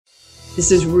This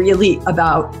is really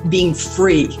about being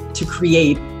free to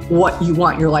create what you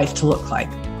want your life to look like.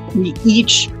 We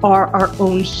each are our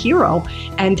own hero.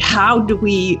 And how do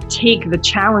we take the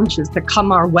challenges that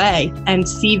come our way and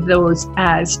see those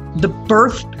as the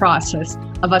birth process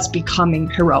of us becoming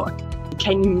heroic?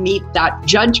 Can you meet that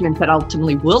judgment that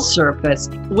ultimately will surface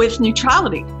with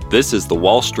neutrality? This is the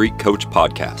Wall Street Coach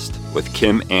Podcast with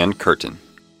Kim Ann Curtin.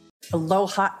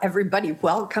 Aloha, everybody.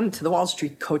 Welcome to the Wall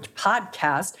Street Coach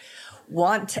Podcast.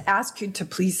 Want to ask you to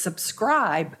please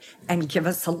subscribe and give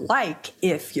us a like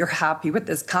if you're happy with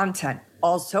this content.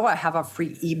 Also, I have a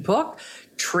free ebook,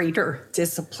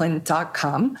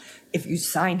 traderdiscipline.com. If you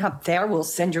sign up there, we'll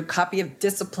send you a copy of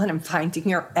Discipline and Finding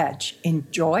Your Edge.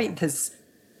 Enjoy this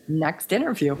next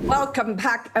interview. Welcome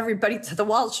back, everybody, to the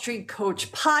Wall Street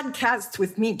Coach Podcast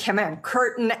with me, Kim Ann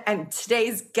Curtin, and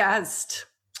today's guest.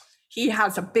 He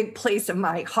has a big place in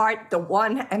my heart, the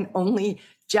one and only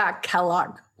Jack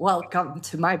Kellogg. Welcome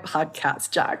to my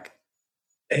podcast, Jack.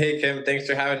 Hey, Kim. Thanks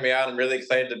for having me on. I'm really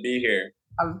excited to be here.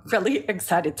 I'm really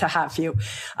excited to have you.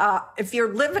 If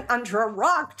you're living under a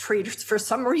rock, traders, for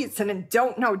some reason, and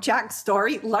don't know Jack's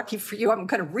story, lucky for you, I'm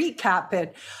going to recap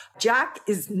it. Jack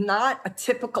is not a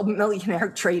typical millionaire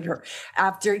trader.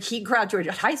 After he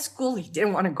graduated high school, he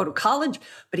didn't want to go to college,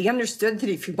 but he understood that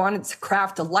if he wanted to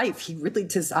craft a life he really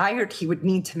desired, he would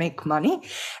need to make money.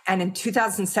 And in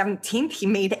 2017, he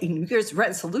made a New Year's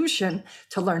resolution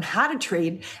to learn how to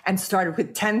trade and started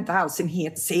with $10,000 he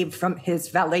had saved from his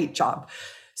valet job.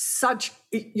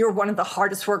 You're one of the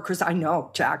hardest workers I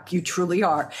know, Jack. You truly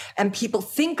are. And people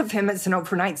think of him as an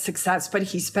overnight success, but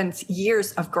he spent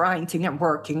years of grinding and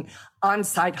working on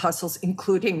side hustles,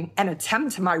 including an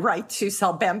attempt, am I right, to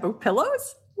sell bamboo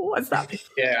pillows? What was that?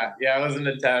 Yeah, it was an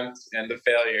attempt and a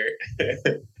failure.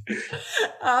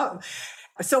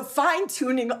 So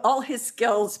fine-tuning all his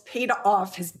skills paid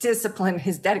off, his discipline,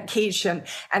 his dedication.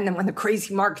 And then when the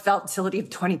crazy market volatility of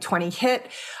 2020 hit,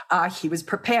 he was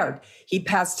prepared. He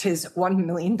passed his $1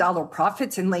 million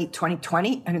profits in late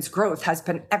 2020, and his growth has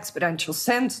been exponential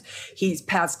since. He's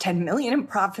passed 10 million in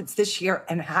profits this year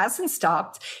and hasn't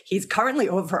stopped. He's currently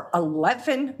over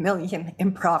 11 million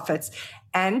in profits,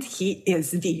 and he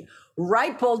is the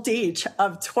ripe old age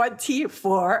of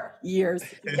 24 years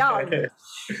young.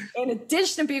 In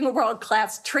addition to being a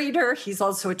world-class trader, he's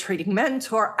also a trading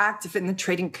mentor, active in the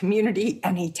trading community,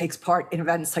 and he takes part in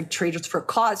events like Traders for a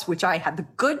Cause, which I had the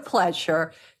good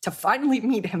pleasure to finally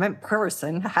meet him in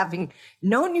person, having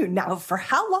known you now for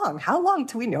how long? How long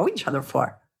do we know each other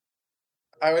for?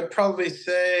 I would probably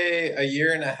say a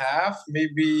year and a half,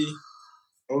 maybe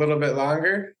a little bit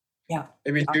longer. Yeah.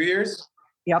 Maybe 2 years.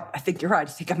 Yep, I think you're right.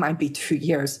 I think it might be 2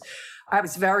 years. I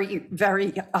was very,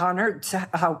 very honored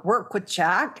to work with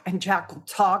Jack, and Jack will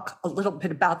talk a little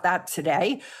bit about that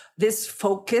today. This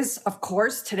focus, of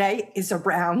course, today is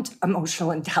around emotional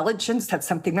intelligence. That's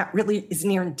something that really is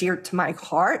near and dear to my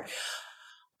heart.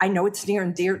 I know it's near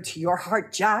and dear to your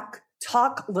heart, Jack.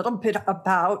 Talk a little bit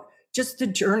about just the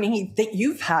journey that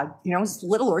you've had, as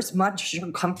little or as much as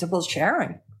you're comfortable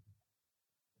sharing.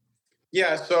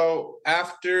 Yeah, so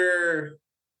after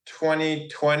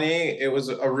 2020, it was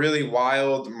a really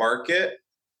wild market,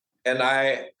 and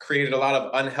I created a lot of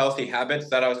unhealthy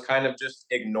habits that I was kind of just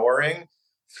ignoring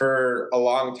for a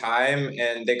long time,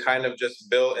 and they kind of just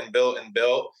built and built and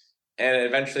built, and it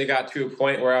eventually got to a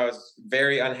point where I was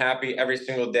very unhappy every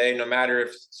single day. No matter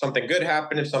if something good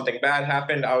happened, if something bad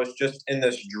happened, I was just in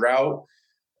this drought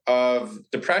of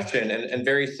depression and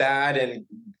very sad, and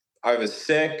I was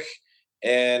sick,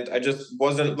 and I just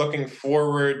wasn't looking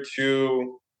forward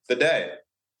to the day.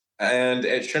 And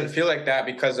it shouldn't feel like that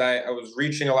because I was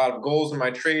reaching a lot of goals in my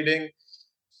trading,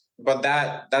 but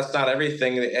that's not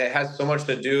everything. It has so much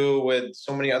to do with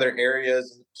so many other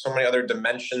areas, so many other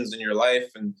dimensions in your life.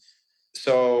 And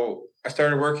so I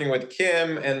started working with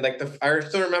Kim, and I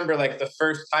still remember the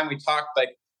first time we talked,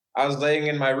 I was laying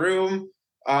in my room.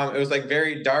 It was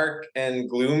very dark and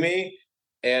gloomy,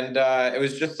 and it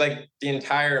was just the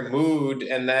entire mood.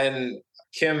 And then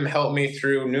Kim helped me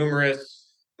through numerous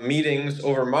meetings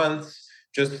over months,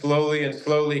 just slowly and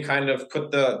slowly kind of put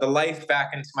the life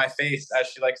back into my face, as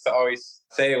she likes to always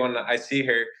say when I see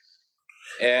her.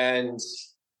 And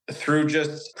through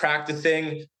just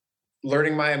practicing,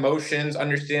 learning my emotions,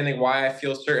 understanding why I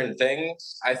feel certain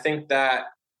things, I think that's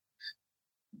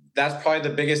probably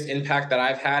the biggest impact that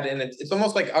I've had. And it's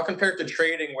almost I'll compare it to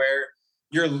trading, where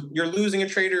you're losing a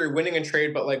trade or winning a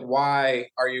trade, but why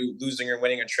are you losing or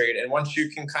winning a trade? And once you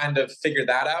can kind of figure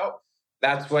that out,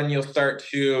 that's when you'll start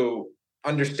to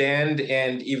understand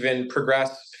and even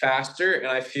progress faster. And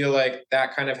I feel like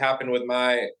that kind of happened with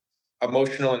my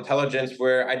emotional intelligence,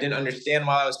 where I didn't understand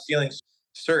why I was feeling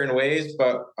certain ways,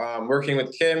 but working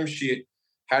with Kim, she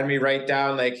had me write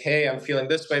down like, hey, I'm feeling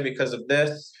this way because of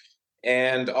this.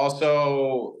 And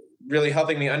also really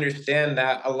helping me understand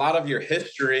that a lot of your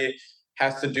history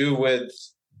has to do with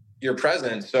your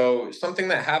present. So something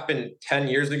that happened 10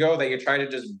 years ago that you try to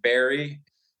just bury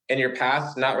in your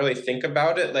past, not really think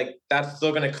about it, like that's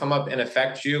still going to come up and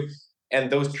affect you. And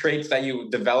those traits that you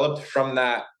developed from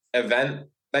that event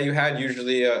that you had,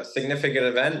 usually a significant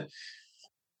event,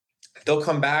 they'll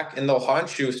come back and they'll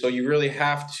haunt you. So you really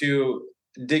have to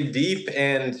dig deep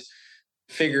and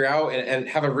figure out and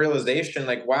have a realization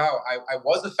like, wow, I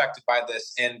was affected by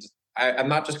this. And I'm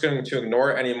not just going to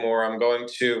ignore it anymore. I'm going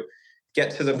to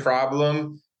get to the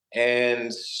problem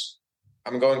and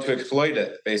I'm going to exploit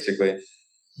it, basically.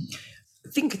 I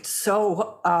think it's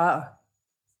so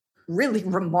really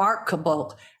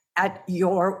remarkable at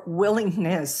your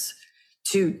willingness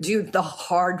to do the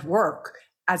hard work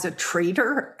as a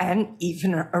trader and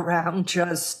even around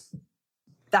just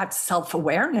that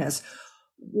self-awareness.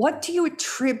 What do you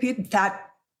attribute that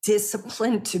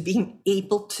discipline to being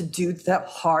able to do the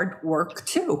hard work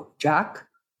to, Jack?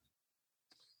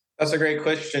 That's a great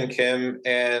question, Kim.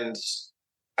 And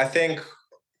I think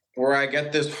where I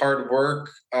get this hard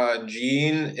work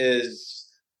gene is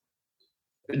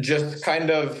just kind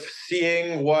of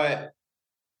seeing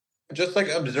just like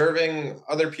observing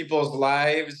other people's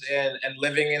lives and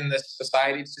living in this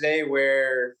society today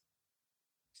where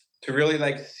to really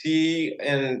like see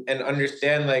and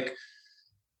understand like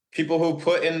people who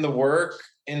put in the work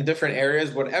in different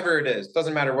areas, whatever it is,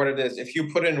 doesn't matter what it is. If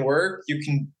you put in work, you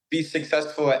can be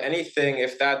successful at anything.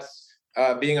 If that's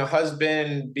being a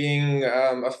husband, being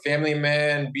a family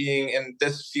man, being in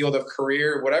this field of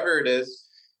career, whatever it is,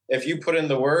 if you put in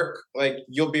the work, like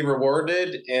you'll be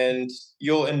rewarded and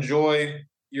you'll enjoy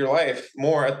your life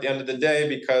more at the end of the day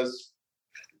because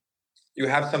you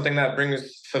have something that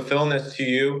brings fulfillment to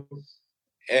you.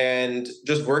 And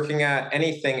just working at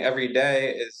anything every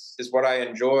day is what I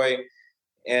enjoy.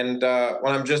 And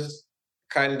when I'm just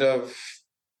kind of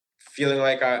feeling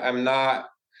like I'm not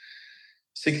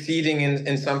succeeding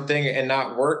in something and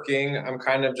not working, I'm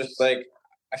kind of just like,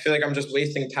 I feel like I'm just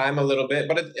wasting time a little bit.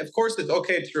 But of course, it's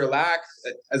okay to relax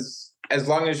as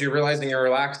long as you're realizing you're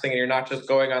relaxing and you're not just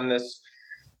going on this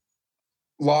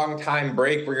long time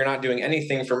break where you're not doing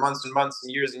anything for months and months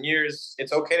and years.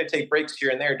 It's okay to take breaks here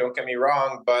and there, don't get me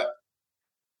wrong, but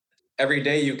every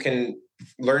day you can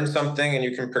learn something and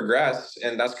you can progress.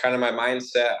 And that's kind of my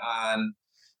mindset on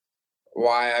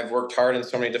why I've worked hard in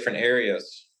so many different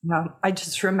areas. I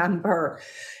just remember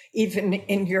even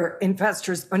in your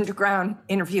Investors Underground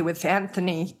interview with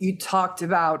Anthony, you talked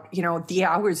about, the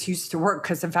hours you used to work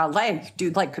because of Valet,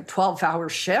 do like a 12-hour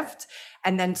shift.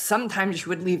 And then sometimes you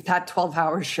would leave that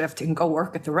 12-hour shift and go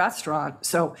work at the restaurant.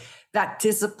 So that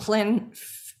discipline,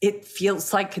 it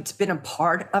feels like it's been a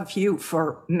part of you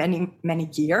for many, many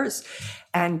years.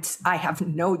 And I have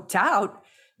no doubt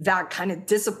that kind of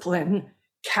discipline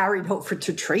carried over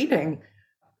to trading.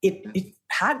 It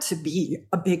had to be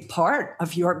a big part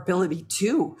of your ability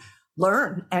to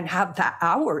learn and have the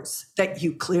hours that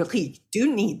you clearly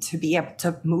do need to be able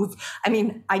to move. I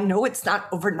mean, I know it's not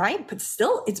overnight, but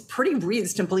still it's pretty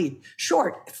reasonably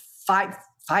short. Five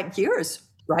years,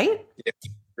 right? Yeah,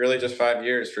 really just 5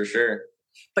 years for sure.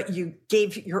 But you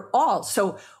gave your all.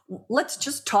 So let's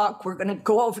just talk. We're going to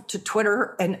go over to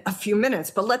Twitter in a few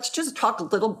minutes, but let's just talk a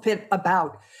little bit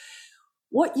about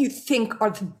what you think are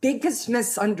the biggest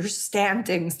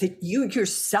misunderstandings that you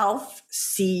yourself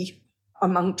see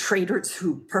among traders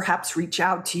who perhaps reach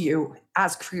out to you,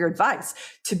 ask for your advice.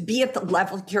 To be at the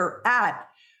level you're at,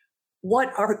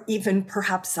 what are even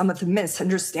perhaps some of the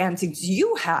misunderstandings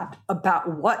you had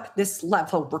about what this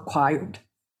level required?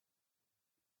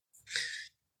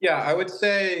 Yeah, I would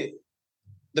say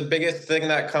the biggest thing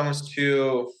that comes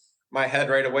to my head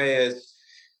right away is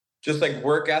just like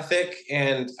work ethic.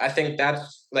 And I think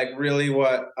that's like really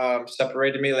what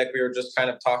separated me, like we were just kind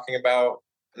of talking about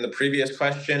in the previous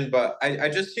question. But I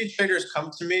just see traders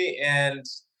come to me and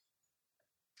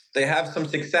they have some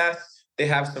success, they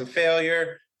have some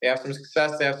failure, they have some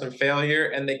success, they have some failure,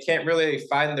 and they can't really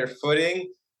find their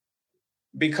footing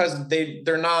because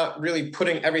they're not really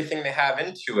putting everything they have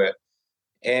into it.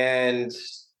 And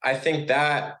I think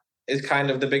that is kind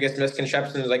of the biggest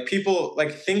misconception. Like people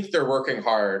like think they're working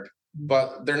hard,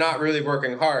 but they're not really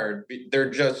working hard. They're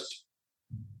just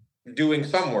doing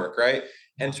some work, right?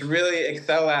 And to really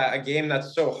excel at a game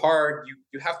that's so hard,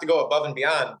 you have to go above and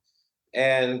beyond.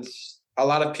 And a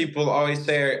lot of people always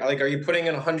say, like, are you putting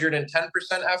in 110%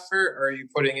 effort or are you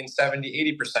putting in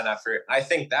 70, 80% effort? I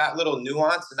think that little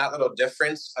nuance and that little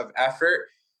difference of effort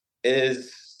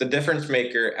is the difference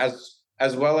maker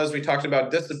as well as we talked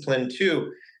about discipline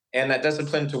too, and that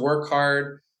discipline to work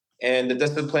hard and the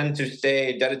discipline to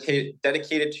stay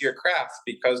dedicated to your craft.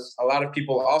 Because a lot of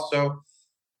people also,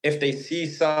 if they see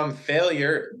some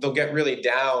failure, they'll get really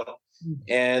down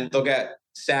and they'll get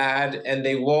sad and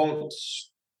they won't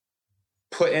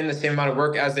put in the same amount of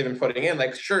work as they've been putting in.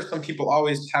 Like, sure, some people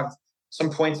always have some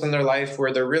points in their life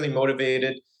where they're really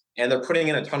motivated and they're putting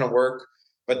in a ton of work.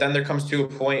 But then there comes to a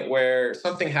point where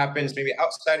something happens, maybe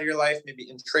outside of your life, maybe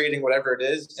in trading, whatever it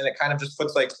is, and it kind of just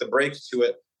puts like the brakes to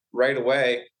it right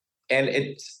away. And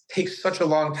it takes such a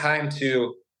long time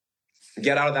to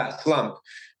get out of that slump.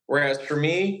 Whereas for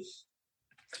me,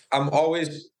 I'm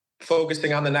always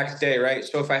focusing on the next day, right?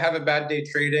 So if I have a bad day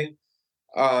trading,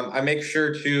 I make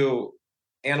sure to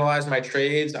analyze my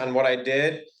trades on what I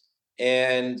did,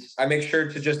 and I make sure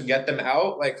to just get them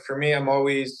out. Like for me, I'm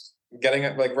always getting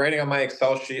it, like writing on my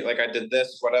Excel sheet, like I did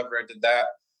this, whatever, I did that.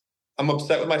 I'm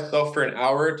upset with myself for an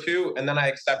hour or two, and then I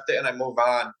accept it and I move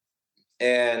on.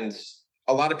 And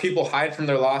a lot of people hide from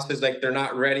their losses, like they're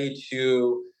not ready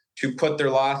to put their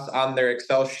loss on their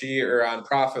Excel sheet or on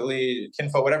Profitly,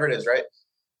 Kinfo, whatever it is, right?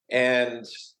 And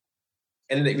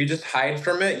if you just hide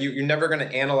from it, you're never going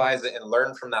to analyze it and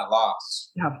learn from that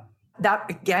loss. Yeah. That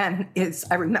again is,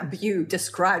 I remember you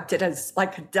described it as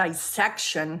like a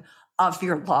dissection of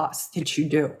your loss that you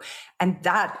do. And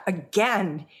that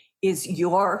again is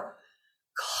your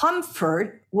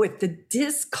comfort with the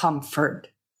discomfort.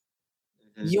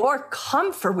 Mm-hmm. Your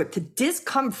comfort with the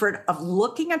discomfort of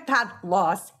looking at that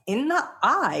loss in the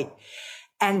eye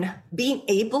and being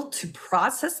able to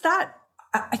process that.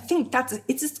 I think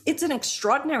it's an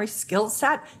extraordinary skill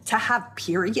set to have,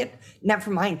 period. Never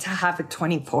mind to have it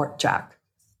 24, Jack.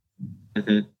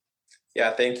 Mm-hmm.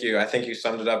 Yeah, thank you. I think you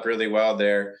summed it up really well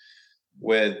there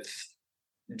with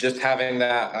just having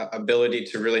that ability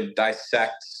to really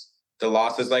dissect the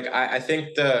losses. Like I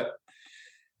think the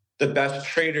best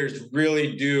traders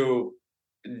really do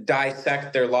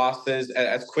dissect their losses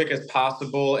as quick as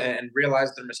possible and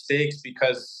realize their mistakes,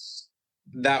 because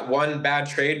that one bad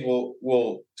trade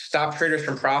will stop traders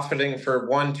from profiting for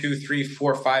 1, 2, 3,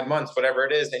 4, 5 months, whatever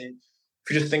it is. And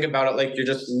if you just think about it, like you're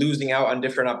just losing out on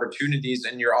different opportunities,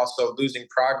 and you're also losing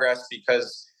progress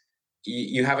because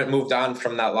you haven't moved on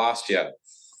from that loss yet.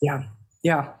 Yeah.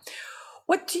 Yeah.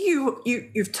 What do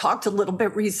you've talked a little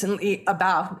bit recently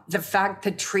about the fact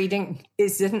that trading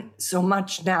isn't so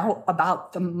much now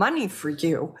about the money for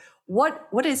you.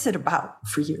 What is it about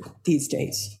for you these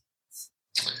days?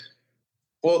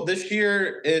 Well, this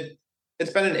year,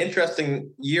 it's been an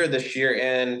interesting year this year.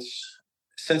 And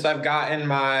since I've gotten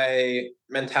my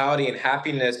mentality and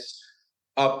happiness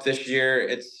up this year,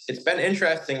 it's been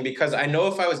interesting, because I know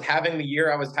if I was having the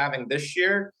year I was having this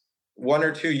year 1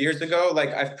 or 2 years ago,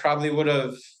 like I probably would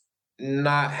have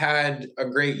not had a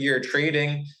great year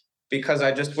trading, because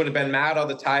I just would have been mad all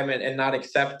the time and not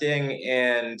accepting.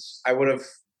 And I would have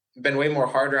been way more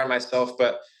harder on myself.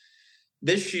 But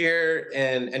this year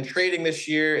and trading this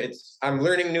year, I'm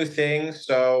learning new things.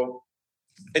 So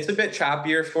it's a bit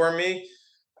choppier for me.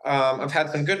 I've had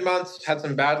some good months, had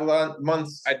some bad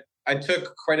months. I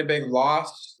took quite a big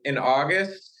loss in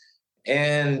August,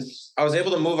 and I was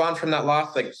able to move on from that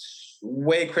loss like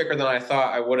way quicker than I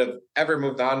thought I would have ever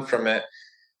moved on from it.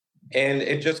 And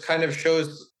it just kind of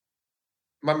shows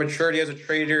my maturity as a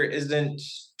trader isn't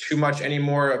too much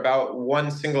anymore about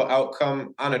one single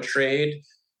outcome on a trade.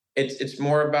 It's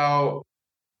more about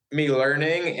me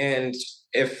learning, and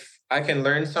if I can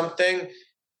learn something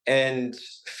and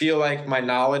feel like my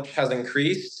knowledge has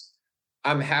increased,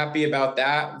 I'm happy about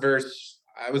that, versus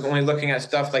I was only looking at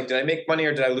stuff like, did I make money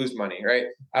or did I lose money, right?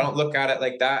 I don't look at it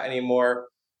like that anymore,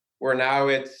 where now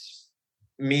it's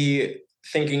me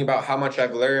thinking about how much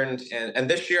I've learned. And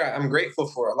this year I'm grateful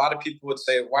for. A lot of people would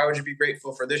say, why would you be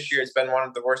grateful for this year? It's been one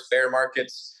of the worst bear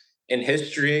markets in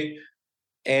history.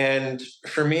 And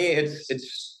for me,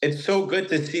 it's so good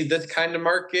to see this kind of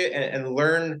market and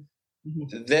learn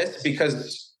this,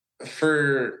 because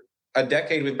for a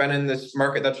decade we've been in this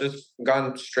market that's just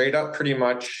gone straight up pretty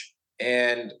much.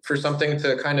 And for something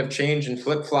to kind of change and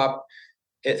flip-flop,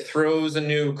 it throws a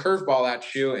new curveball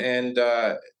at you, and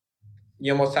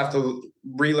you almost have to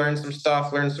relearn some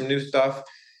stuff, learn some new stuff.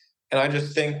 And I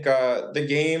just think the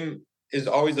game is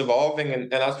always evolving,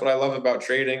 and that's what I love about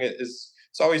trading. It's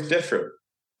always different.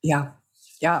 Yeah.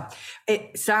 Yeah.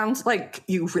 It sounds like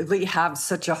you really have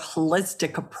such a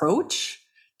holistic approach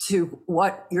to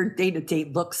what your day-to-day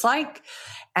looks like.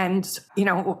 And,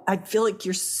 I feel like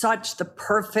you're such the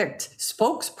perfect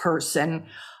spokesperson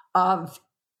of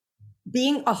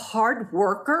being a hard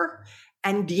worker,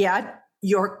 and yet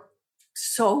you're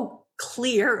so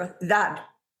clear that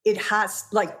it has,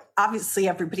 like, obviously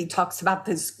everybody talks about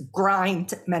this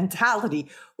grind mentality,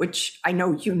 which I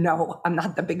know I'm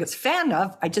not the biggest fan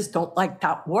of. I just don't like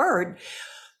that word.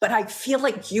 But I feel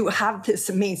like you have this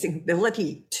amazing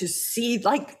ability to see,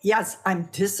 like, yes, I'm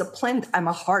disciplined. I'm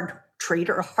a hard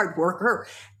trader, a hard worker,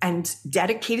 and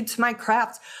dedicated to my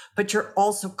craft, but you're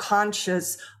also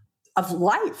conscious of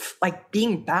life, like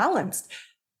being balanced.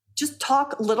 Just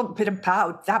talk a little bit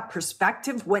about that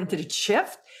perspective. When did it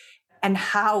shift? And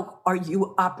how are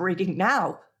you operating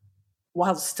now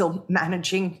while still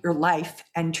managing your life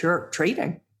and your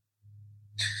trading?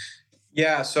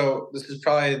 Yeah, so this is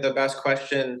probably the best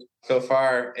question so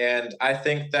far. And I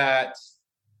think that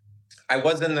I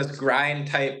was in this grind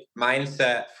type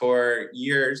mindset for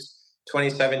years,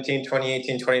 2017,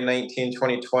 2018, 2019,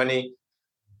 2020.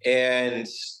 And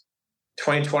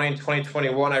 2020 and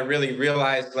 2021, I really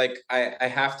realized like I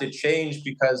have to change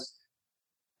because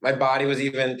my body was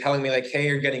even telling me like, hey,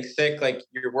 you're getting sick, like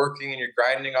you're working and you're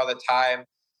grinding all the time.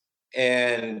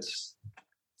 And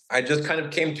I just kind of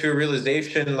came to a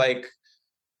realization like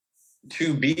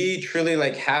to be truly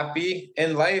like happy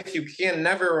in life, you can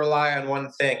never rely on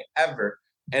one thing ever.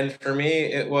 And for me,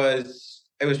 it was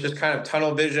just kind of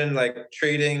tunnel vision, like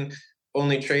trading,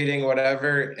 only trading,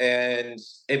 whatever. And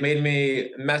it made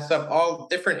me mess up all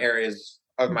different areas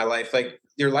of my life. Like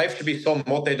your life should be so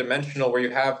multidimensional where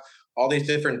you have all these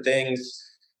different things.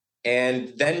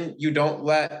 And then you don't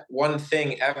let one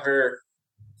thing ever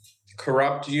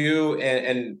corrupt you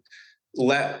and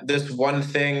let this one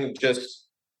thing just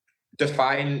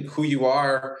define who you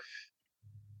are.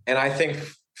 And I think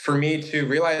for me to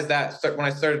realize that when I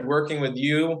started working with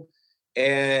you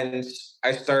and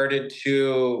I started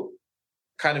to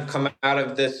kind of come out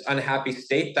of this unhappy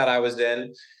state that I was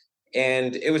in,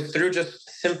 and it was through just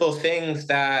simple things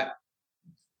that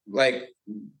like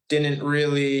didn't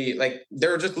really like,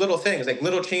 there were just little things, like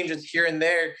little changes here and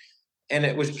there. And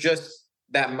it was just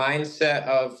that mindset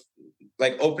of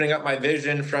like opening up my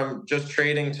vision from just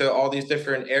trading to all these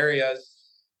different areas.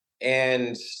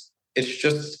 And it's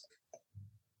just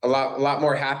a lot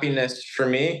more happiness for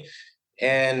me.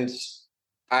 And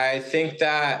I think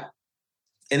that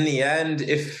in the end,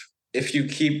 if you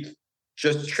keep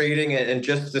just trading it and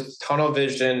just this tunnel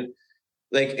vision,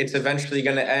 like it's eventually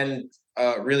going to end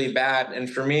really bad. And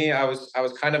for me, I was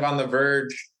kind of on the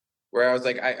verge where I was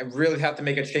like, I really have to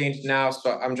make a change now.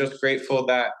 So I'm just grateful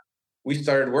that we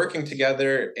started working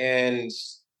together and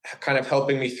kind of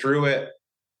helping me through it,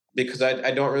 because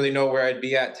I don't really know where I'd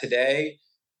be at today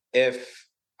if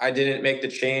I didn't make the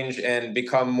change and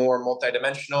become more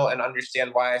multidimensional and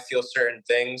understand why I feel certain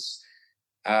things,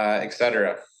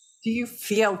 etc. Do you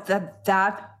feel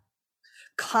that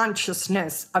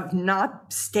consciousness of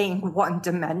not staying one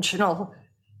dimensional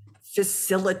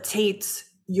facilitates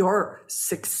your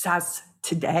success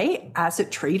today as a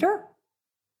trader?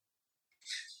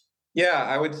 Yeah,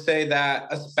 I would say that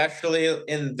especially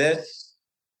in the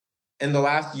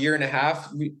last year and a half,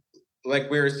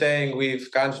 like we were saying, we've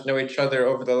gotten to know each other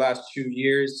over the last 2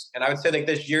 years. And I would say like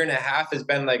this year and a half has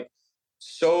been like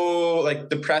so like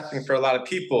depressing for a lot of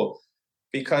people,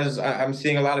 because I'm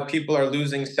seeing a lot of people are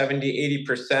losing 70,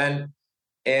 80%.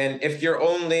 And if your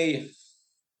only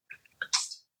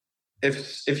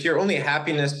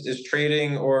happiness is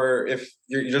trading, or if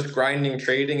you're just grinding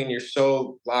trading and you're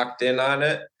so locked in on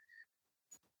it,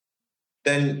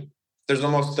 then there's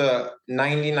almost a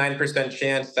 99%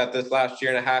 chance that this last year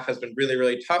and a half has been really,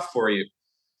 really tough for you.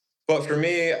 But for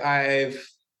me, I've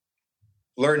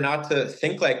learned not to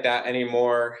think like that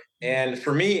anymore. And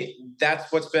for me,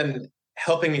 that's what's been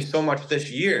helping me so much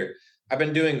this year. I've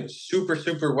been doing super,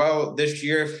 super well this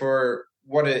year for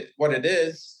what it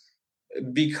is,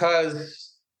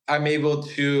 because I'm able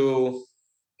to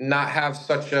not have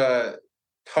such a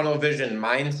tunnel vision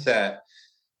mindset.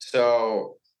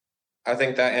 So I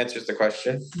think that answers the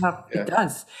question. Yeah, it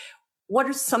does. What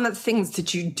are some of the things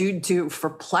that you do for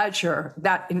pleasure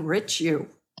that enrich you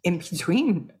in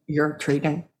between your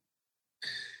trading?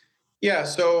 Yeah,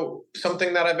 so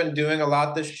something that I've been doing a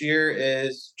lot this year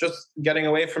is just getting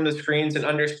away from the screens and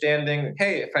understanding,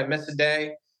 hey, if I miss a day,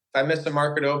 if I miss a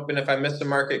market open, if I miss a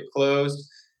market close,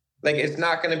 like it's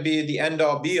not going to be the end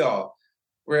all be all.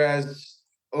 Whereas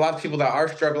a lot of people that are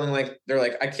struggling, like they're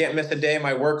like, I can't miss a day.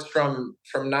 My work's from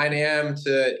 9 a.m.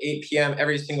 to 8 p.m.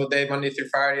 every single day, Monday through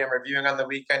Friday. I'm reviewing on the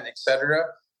weekend, etc.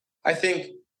 I think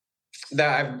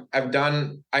that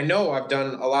I know I've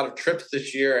done a lot of trips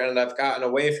this year, and I've gotten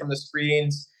away from the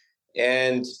screens,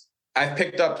 and I've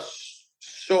picked up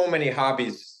so many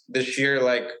hobbies this year.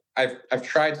 Like I've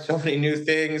tried so many new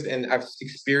things, and I've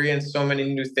experienced so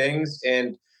many new things,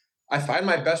 and I find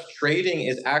my best trading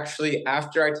is actually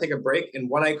after I take a break, and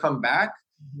when I come back,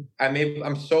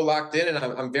 I'm so locked in, and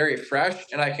I'm very fresh,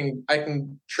 and I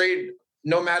can trade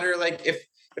no matter like if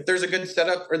there's a good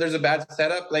setup or there's a bad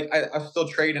setup, like I still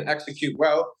trade and execute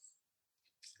well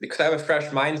because I have a fresh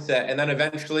mindset. And then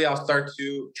eventually I'll start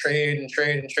to trade and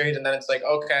trade and trade. And then it's like,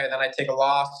 okay, then I take a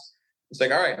loss. It's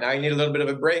like, all right, now you need a little bit of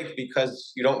a break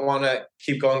because you don't want to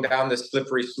keep going down this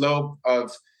slippery slope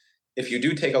of if you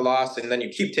do take a loss and then you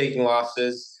keep taking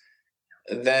losses,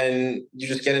 then you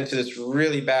just get into this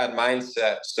really bad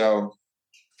mindset. So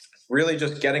really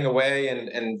just getting away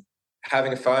and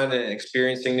having fun and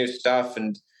experiencing new stuff.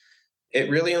 And it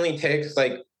really only takes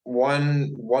like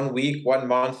one week, 1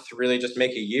 month to really just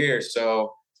make a year.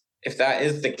 So if that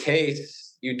is the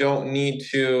case, you don't need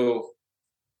to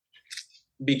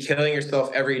be killing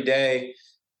yourself every day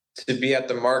to be at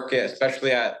the market,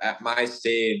 especially at my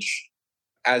stage.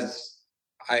 As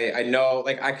I know,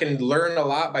 like I can learn a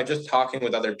lot by just talking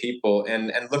with other people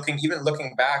and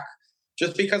looking back.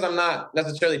 Just because I'm not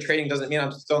necessarily trading doesn't mean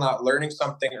I'm still not learning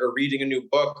something or reading a new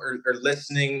book or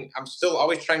listening. I'm still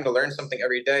always trying to learn something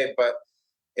every day, but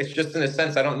it's just in a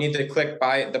sense I don't need to click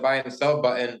the buy and sell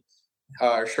button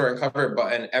or short and cover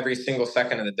button every single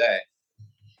second of the day.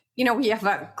 You know, we have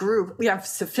a group, we have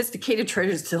sophisticated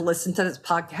traders to listen to this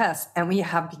podcast, and we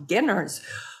have beginners.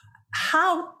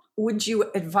 How would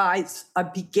you advise a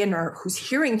beginner who's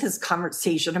hearing this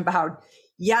conversation about,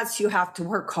 yes, you have to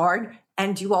work hard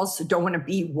and you also don't want to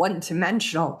be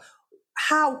one-dimensional?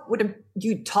 How would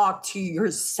you talk to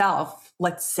yourself,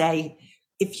 let's say,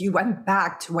 if you went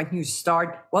back to when you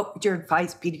started? What would your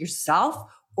advice be to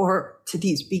yourself or to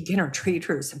these beginner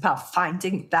traders about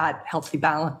finding that healthy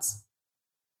balance?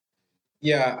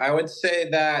 Yeah, I would say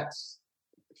that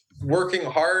working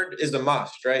hard is a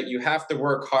must, right? You have to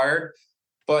work hard,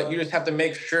 but you just have to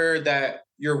make sure that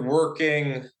you're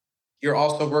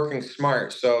also working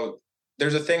smart. So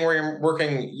there's a thing where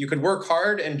you could work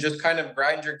hard and just kind of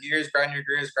grind your gears,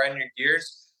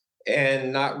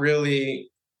 and not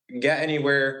really get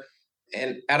anywhere.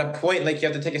 And at a point, like you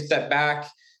have to take a step back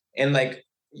and like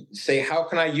say, how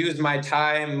can I use my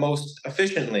time most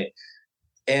efficiently?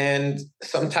 And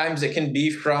sometimes it can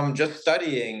be from just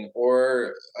studying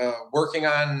or working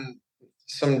on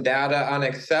some data on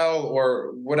Excel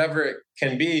or whatever it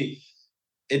can be.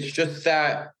 It's just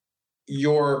that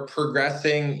you're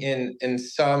progressing in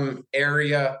some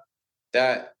area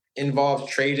that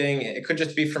involves trading. It could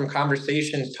just be from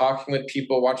conversations, talking with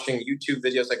people, watching YouTube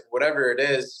videos, like whatever it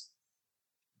is.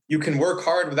 You can work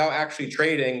hard without actually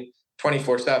trading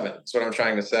 24/7. That's what I'm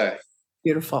trying to say.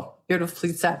 Beautiful,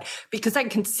 beautifully said. Because I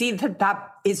can see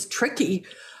that is tricky.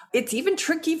 It's even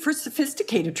tricky for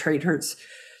sophisticated traders.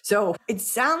 So it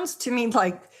sounds to me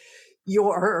like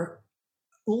you're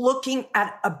looking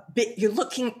at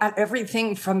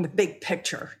everything from the big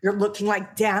picture. You're looking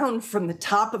like down from the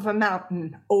top of a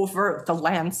mountain over the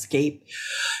landscape.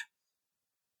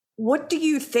 What do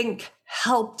you think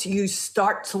helped you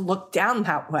start to look down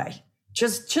that way?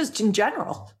 Just in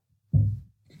general.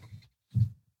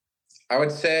 I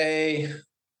would say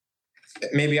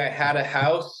maybe I had a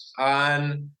house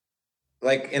in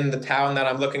the town that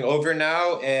I'm looking over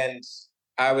now, and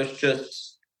I was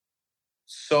just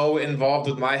so involved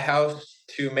with my house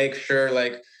to make sure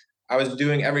like I was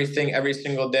doing everything every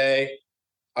single day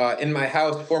in my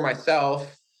house for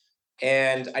myself.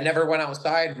 And I never went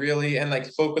outside really and like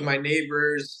spoke with my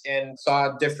neighbors and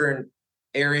saw different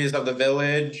areas of the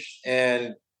village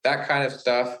and that kind of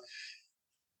stuff.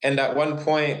 And at one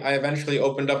point, I eventually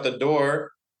opened up the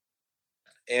door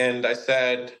and I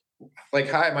said, like,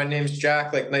 hi, my name's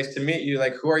Jack. Like, nice to meet you.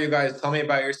 Like, who are you guys? Tell me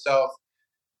about yourself,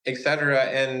 etc.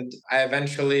 And I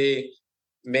eventually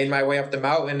made my way up the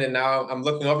mountain, and now I'm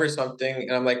looking over something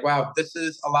and I'm like, wow, this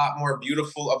is a lot more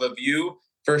beautiful of a view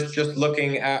versus just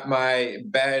looking at my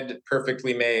bed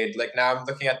perfectly made. Like now I'm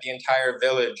looking at the entire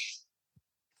village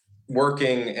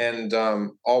working and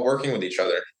all working with each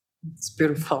other. It's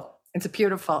beautiful. It's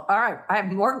beautiful. All right. I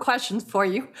have more questions for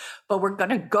you, but we're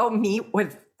going to go meet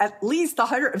with at least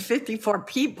 154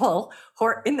 people who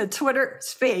are in the Twitter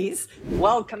space.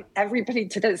 Welcome everybody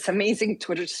to this amazing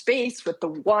Twitter space with the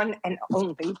one and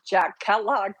only Jack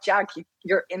Kellogg. Jack,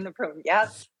 you're in the room,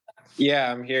 yes? Yeah,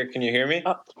 I'm here. Can you hear me?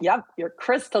 Yep, you're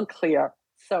crystal clear.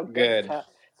 So good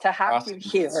to have awesome. You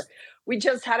here. We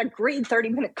just had a great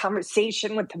 30-minute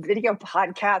conversation with the video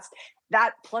podcast.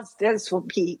 That plus this will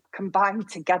be combined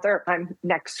together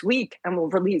next week, and we'll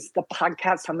release the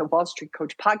podcast on the Wall Street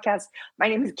Coach podcast. My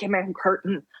name is Kim Ann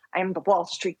Curtin. I am the Wall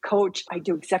Street Coach. I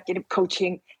do executive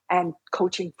coaching and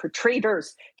coaching for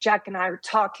traders. Jack and I are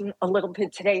talking a little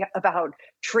bit today about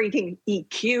trading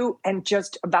EQ and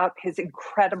just about his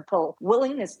incredible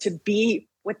willingness to be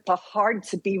with the hard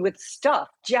to be with stuff.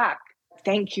 Jack,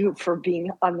 thank you for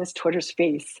being on this Twitter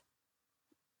space.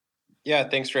 Yeah,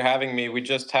 thanks for having me. We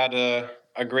just had a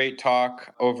great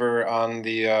talk over on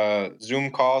the Zoom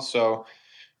call, so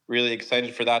really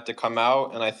excited for that to come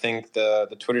out. And I think the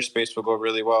Twitter space will go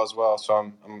really well as well. So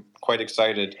I'm quite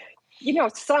excited. You know,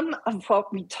 some of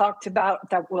what we talked about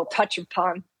that we'll touch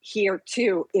upon here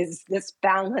too is this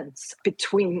balance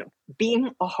between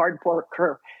being a hard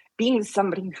worker, being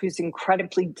somebody who's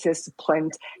incredibly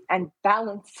disciplined, and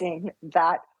balancing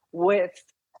that with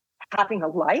having a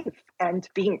life and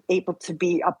being able to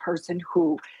be a person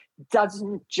who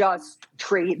doesn't just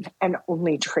trade and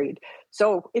only trade.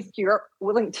 So if you're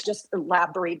willing to just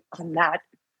elaborate on that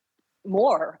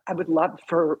more, I would love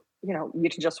for you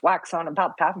to just wax on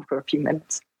about that for a few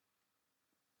minutes.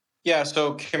 Yeah,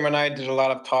 so Kim and I did a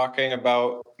lot of talking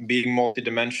about being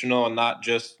multidimensional and not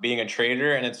just being a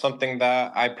trader. And it's something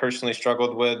that I personally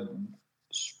struggled with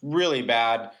really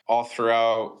bad all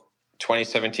throughout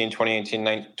 2017, 2018,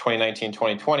 2019,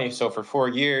 2020. So for 4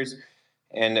 years,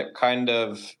 and it kind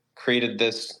of created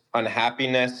this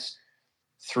unhappiness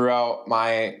throughout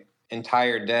my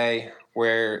entire day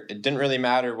where it didn't really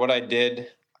matter what I did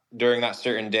during that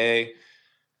certain day.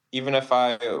 Even if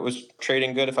I was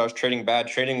trading good, if I was trading bad,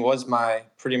 trading was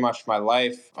pretty much my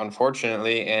life,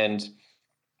 unfortunately. And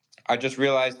I just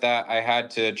realized that I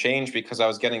had to change because I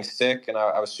was getting sick and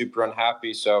I was super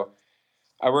unhappy. So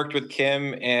I worked with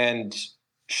Kim, and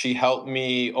she helped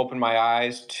me open my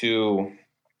eyes to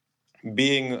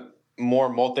being more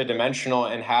multidimensional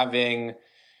and having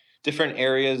different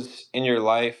areas in your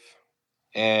life.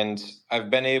 And I've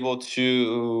been able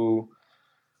to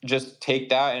just take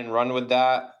that and run with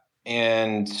that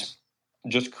and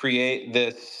just create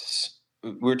this.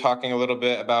 We're talking a little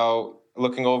bit about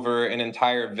looking over an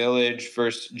entire village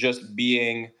versus just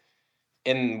being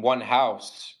in one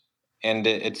house. And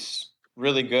it's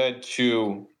really good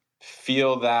to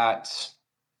feel that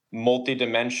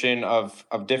multi-dimension of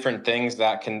different things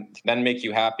that can then make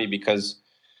you happy, because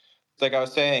like I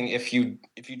was saying, if you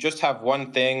just have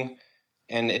one thing,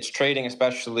 and it's trading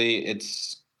especially,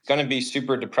 it's going to be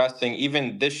super depressing.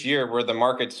 Even this year where the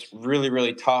market's really,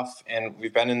 really tough and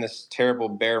we've been in this terrible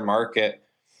bear market,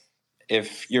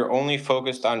 if you're only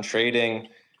focused on trading,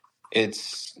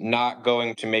 it's not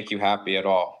going to make you happy at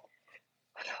all.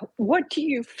 What do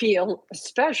you feel,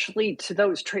 especially to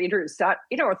those traders that,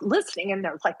 are listening and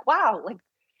they're like, wow, like,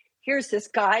 here's this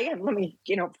guy, and let me,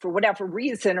 for whatever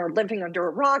reason, are living under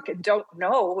a rock and don't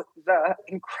know the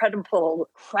incredible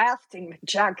crafting that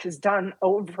Jack has done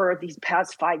over these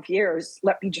past 5 years.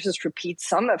 Let me just repeat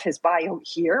some of his bio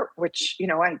here, which,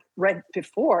 I read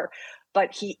before,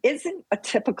 but he isn't a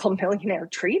typical millionaire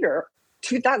trader.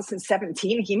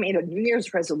 2017, he made a New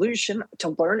Year's resolution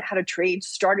to learn how to trade,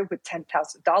 started with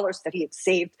 $10,000 that he had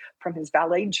saved from his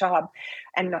valet job.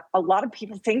 And a lot of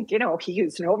people think, he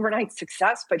was an overnight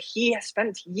success, but he has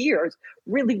spent years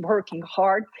really working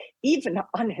hard, even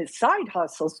on his side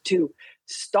hustles, to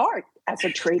start as a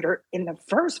trader in the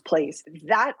first place.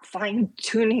 That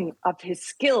fine-tuning of his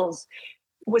skills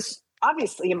was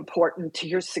obviously important to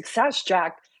your success,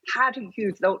 Jack. How do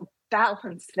you, though,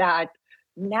 balance that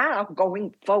now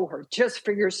going forward, just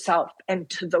for yourself and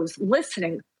to those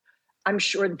listening? I'm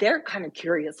sure they're kind of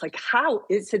curious, like, how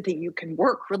is it that you can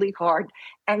work really hard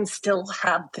and still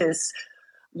have this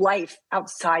life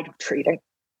outside of trading?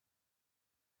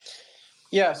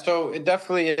 Yeah, so it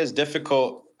definitely is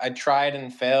difficult. I tried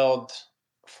and failed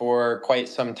for quite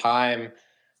some time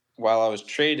while I was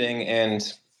trading, and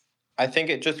I think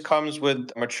it just comes with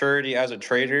maturity as a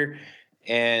trader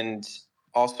and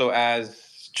also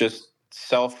as just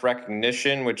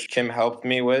self-recognition, which Kim helped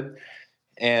me with.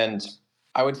 And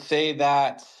I would say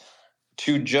that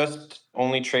to just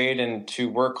only trade and to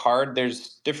work hard,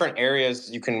 there's different areas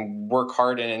you can work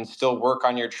hard in and still work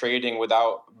on your trading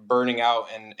without burning out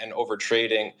and over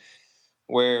trading.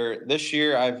 Where this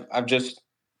year I've just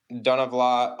done a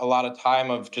lot of time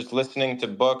of just listening to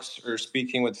books or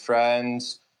speaking with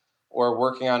friends or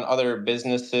working on other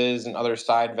businesses and other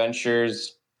side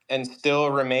ventures, and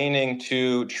still remaining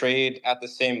to trade at the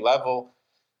same level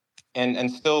and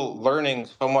still learning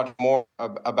so much more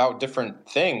about different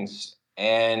things.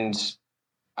 And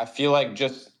I feel like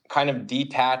just kind of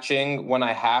detaching when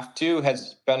I have to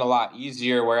has been a lot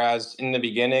easier. Whereas in the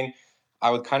beginning, I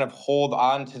would kind of hold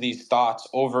on to these thoughts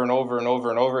over and over and over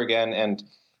and over again. And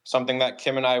something that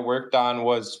Kim and I worked on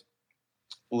was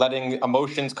letting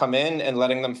emotions come in and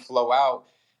letting them flow out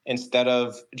instead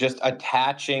of just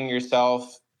attaching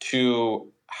yourself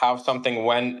to how something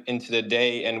went into the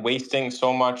day and wasting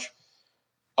so much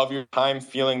of your time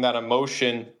feeling that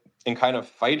emotion and kind of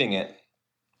fighting it.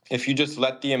 If you just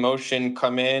let the emotion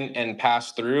come in and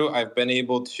pass through, I've been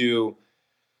able to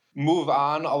move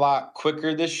on a lot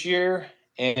quicker this year.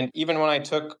 And even when I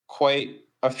took quite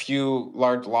a few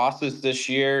large losses this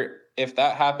year, if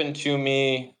that happened to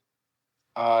me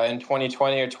in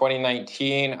 2020 or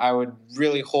 2019, I would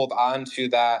really hold on to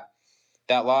that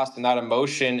loss and that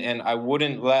emotion, and I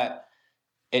wouldn't let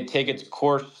it take its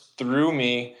course through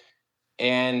me.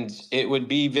 And it would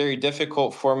be very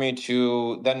difficult for me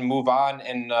to then move on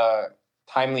in a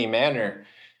timely manner.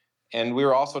 And we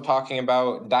were also talking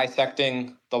about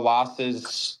dissecting the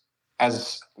losses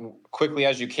as quickly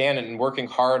as you can and working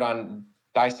hard on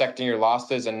dissecting your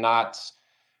losses and not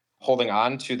holding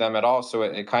on to them at all. So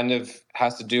it kind of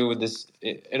has to do with this.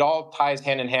 It all ties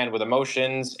hand in hand with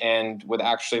emotions and with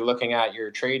actually looking at your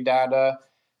trade data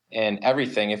and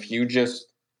everything. If you just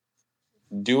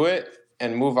do it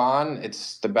and move on,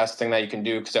 it's the best thing that you can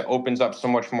do because it opens up so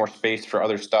much more space for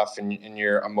other stuff in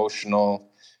your emotional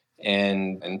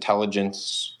and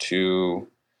intelligence to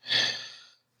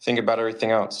think about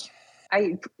everything else.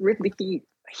 I really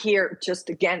hear just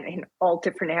again in all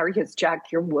different areas,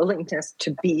 Jack, your willingness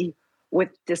to be with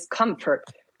discomfort,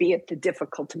 be it the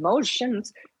difficult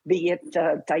emotions, be it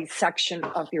the dissection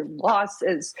of your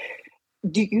losses.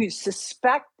 Do you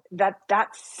suspect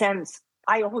that sense,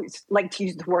 I always like to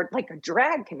use the word like a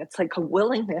dragon, it's like a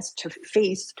willingness to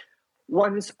face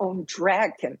one's own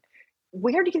dragon.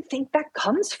 Where do you think that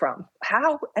comes from?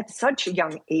 How at such a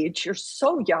young age, you're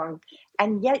so young,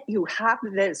 and yet you have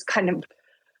this kind of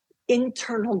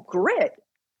internal grit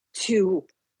to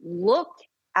look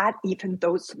at even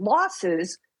those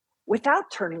losses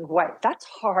without turning away. That's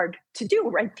hard to do,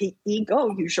 right? The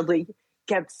ego usually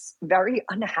gets very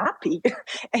unhappy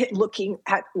at looking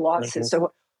at losses. Mm-hmm.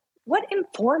 So what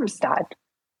informs that?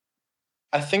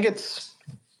 I think it's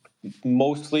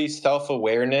mostly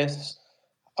self-awareness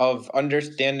of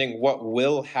understanding what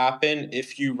will happen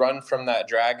if you run from that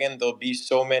dragon. There'll be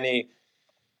so many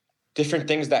different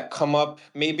things that come up.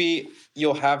 Maybe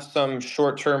you'll have some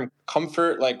short-term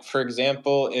comfort. Like, for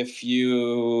example, if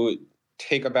you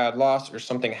take a bad loss or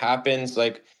something happens,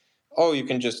 like, oh, you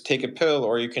can just take a pill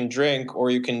or you can drink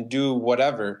or you can do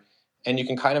whatever. And you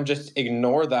can kind of just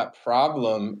ignore that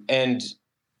problem. And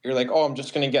you're like, oh, I'm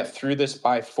just going to get through this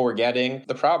by forgetting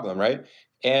the problem, right?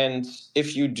 And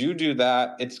if you do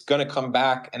that, it's going to come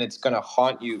back and it's going to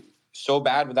haunt you so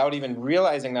bad without even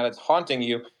realizing that it's haunting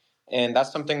you. And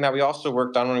that's something that we also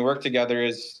worked on when we worked together,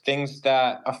 is things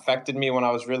that affected me when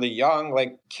I was really young,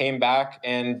 like came back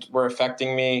and were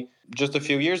affecting me just a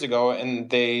few years ago. And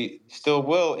they still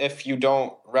will if you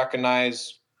don't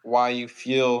recognize why you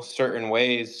feel certain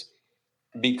ways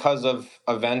because of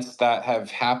events that have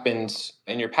happened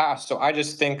in your past. So I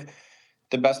just think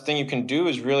the best thing you can do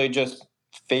is really just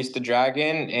face the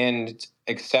dragon and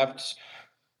accept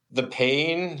the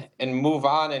pain and move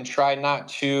on and try not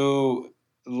to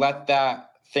let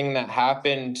that thing that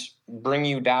happened bring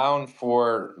you down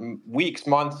for weeks,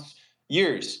 months,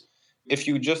 years. If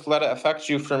you just let it affect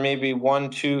you for maybe 1,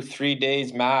 2, 3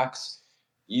 days max,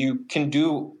 you can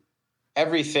do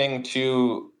everything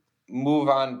to move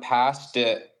on past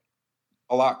it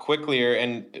a lot quicker,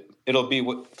 and it'll be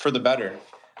for the better.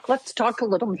 Let's talk a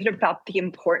little bit about the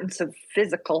importance of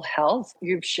physical health.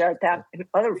 You've shared that in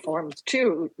other forms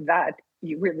too, that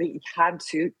you really had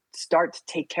to start to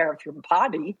take care of your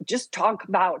body. Just talk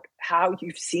about how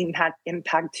you've seen that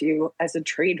impact you as a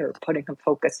trader, putting a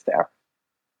focus there.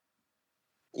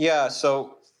 Yeah,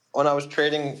 so when I was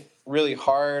trading really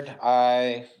hard,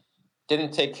 I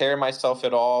didn't take care of myself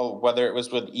at all, whether it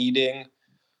was with eating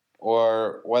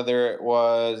or whether it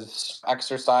was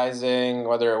exercising,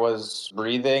 whether it was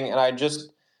breathing. And I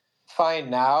just find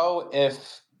now,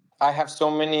 if I have so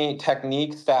many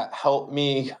techniques that help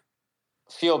me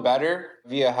feel better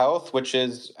via health, which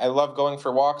is, I love going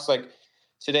for walks. Like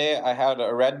today I had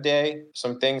a red day.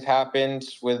 Some things happened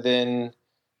within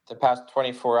the past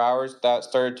 24 hours that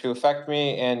started to affect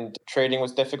me, and trading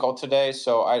was difficult today.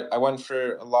 So I went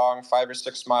for a long 5 or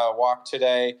 6 mile walk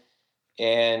today,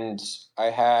 and I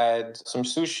had some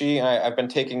sushi. I've been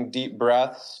taking deep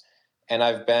breaths, and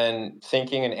I've been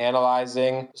thinking and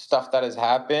analyzing stuff that has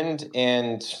happened.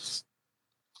 And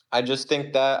I just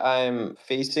think that I'm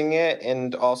facing it,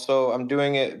 and also I'm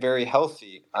doing it very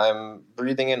healthy. I'm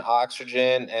breathing in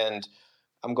oxygen and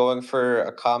I'm going for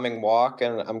a calming walk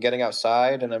and I'm getting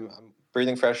outside and I'm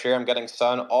breathing fresh air, I'm getting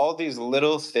sun. All these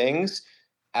little things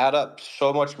add up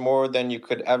so much more than you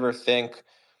could ever think.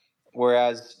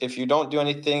 Whereas if you don't do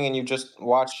anything and you just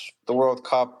watch the World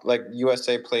Cup, like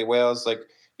USA play Wales, like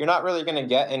you're not really going to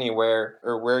get anywhere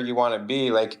or where you want to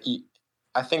be.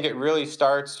 I think it really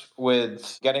starts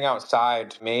with getting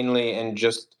outside mainly and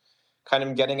just kind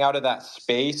of getting out of that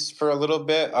space for a little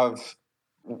bit of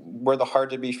where the hard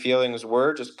to be feelings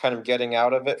were, just kind of getting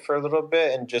out of it for a little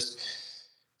bit and just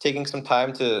taking some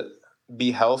time to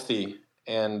be healthy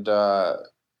and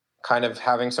kind of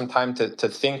having some time to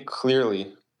think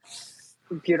clearly.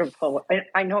 Beautiful.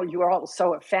 I know you are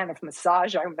also a fan of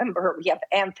massage. I remember we have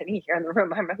Anthony here in the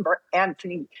room. I remember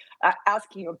Anthony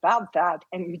asking you about that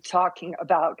and you talking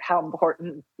about how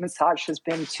important massage has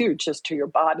been too, just to your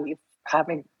body,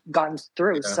 having gone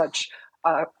through such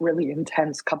a really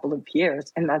intense couple of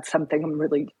years. And that's something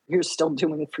you're still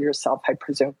doing for yourself, I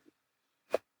presume.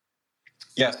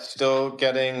 Yes, still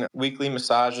getting weekly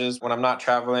massages. When I'm not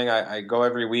traveling, I go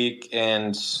every week,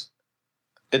 and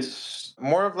it's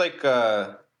more of like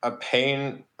a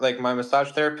pain. Like my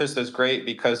massage therapist is great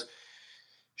because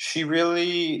she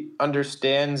really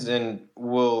understands and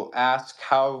will ask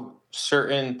how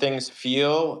certain things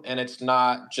feel, and it's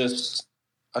not just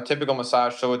a typical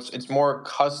massage. So it's more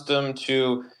custom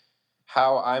to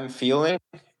how I'm feeling,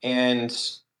 and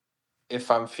if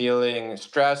I'm feeling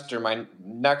stressed or my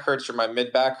neck hurts or my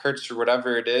mid back hurts or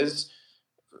whatever it is,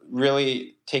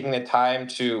 really taking the time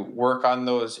to work on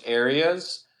those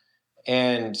areas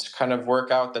and kind of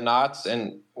work out the knots.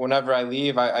 And whenever I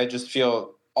leave, I just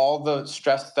feel all the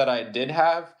stress that I did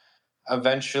have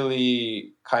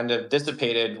eventually kind of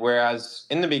dissipated. Whereas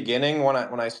in the beginning, when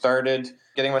I started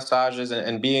getting massages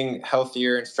and being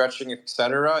healthier and stretching,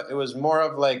 etc., it was more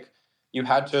of like you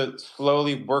had to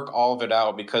slowly work all of it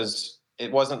out because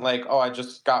it wasn't like, oh, I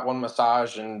just got one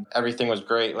massage and everything was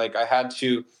great. Like I had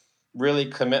to really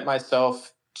commit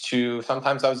myself to,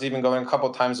 sometimes I was even going a couple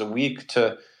times a week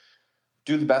to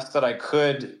do the best that I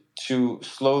could to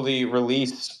slowly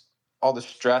release all the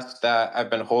stress that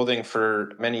I've been holding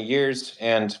for many years.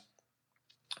 And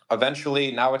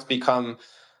eventually now it's become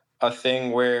a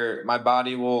thing where my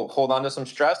body will hold on to some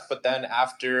stress, but then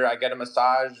after I get a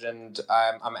massage and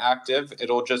I'm active,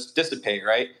 it'll just dissipate,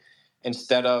 right?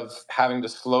 Instead of having to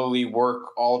slowly work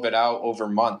all of it out over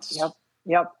months.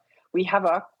 Yep. We have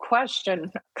a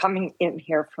question coming in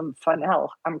here from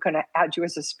Funnel. I'm going to add you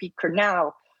as a speaker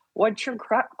now. What's your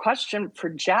question for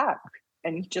Jack?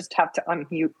 And you just have to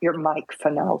unmute your mic,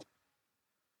 Funnel.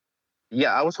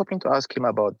 Yeah, I was hoping to ask him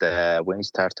about when he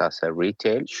starts as a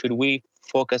retail, should we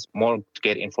focus more to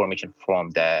get information from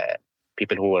the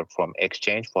people who are from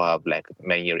exchange, who have like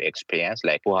many year experience,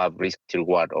 like who have risk to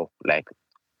reward of like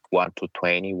 1 to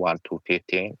 20, 1 to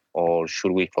 15, or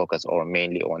should we focus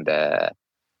mainly on the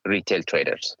retail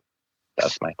traders?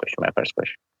 That's my question, my first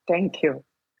question. Thank you.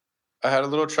 I had a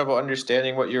little trouble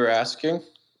understanding what you were asking.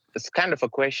 It's kind of a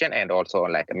question and also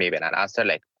like maybe an answer,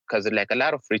 like because like a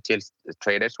lot of retail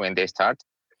traders, when they start,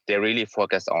 they really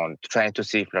focus on trying to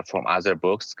see from other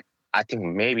books. I think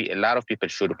maybe a lot of people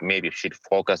should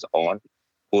focus on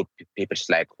who people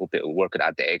like who work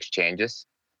at the exchanges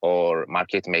or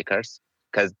market makers,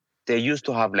 because they used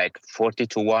to have like 40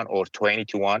 to 1 or 20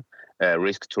 to 1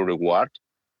 risk to reward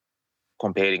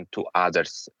comparing to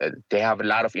others. They have a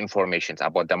lot of information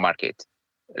about the market.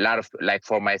 A lot of, like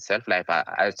for myself, like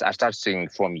I started seeing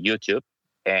from YouTube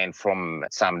and from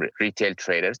some retail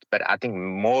traders, but I think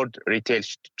more retail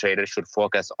traders should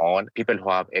focus on people who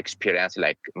have experience,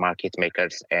 like market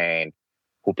makers and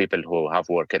people who have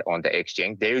worked on the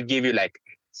exchange. They will give you like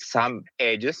some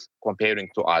edges comparing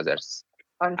to others.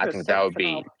 Understood. I think that would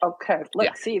be... Okay,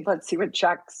 let's see what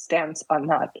Jack stands on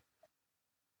that.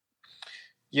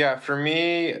 Yeah, for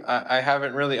me, I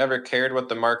haven't really ever cared what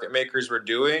the market makers were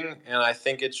doing. And I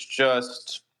think it's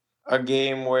just a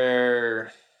game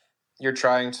where you're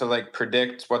trying to like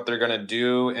predict what they're going to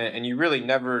do. And you really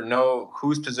never know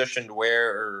who's positioned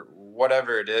where or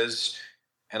whatever it is.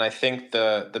 And I think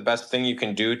the best thing you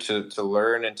can do to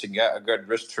learn and to get a good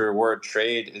risk to reward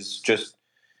trade is just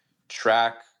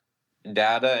track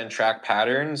data and track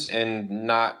patterns and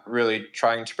not really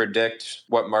trying to predict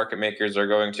what market makers are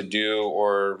going to do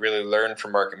or really learn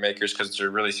from market makers because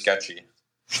they're really sketchy.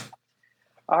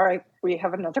 All right. We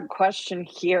have another question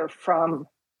here from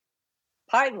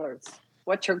Pilers.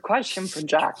 What's your question for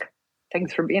Jack?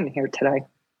 Thanks for being here today.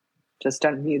 Just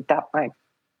unmute that mic.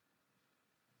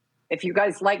 If you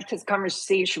guys liked this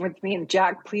conversation with me and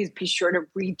Jack, please be sure to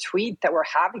retweet that we're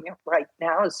having it right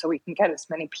now so we can get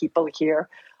as many people here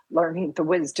learning the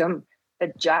wisdom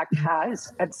that Jack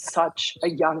has at such a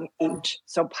young age.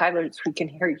 So pilots, we can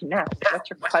hear you now.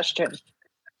 What's your question?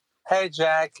 Hey,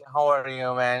 Jack. How are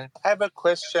you, man? I have a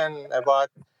question about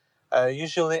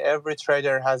usually every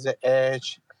trader has an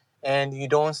edge and you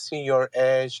don't see your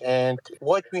edge and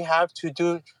what we have to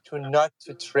do to not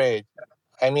to trade.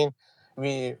 I mean,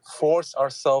 we force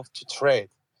ourselves to trade.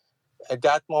 At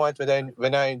that moment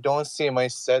when I don't see my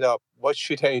setup, what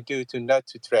should I do to not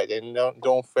to trade and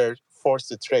don't force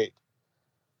the trade?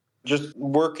 Just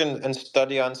work and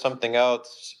study on something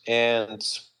else and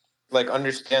like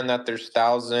understand that there's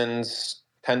thousands,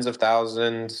 tens of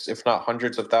thousands, if not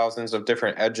hundreds of thousands of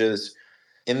different edges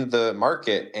in the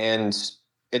market. And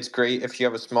it's great if you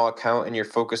have a small account and you're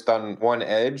focused on one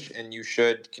edge, and you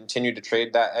should continue to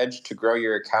trade that edge to grow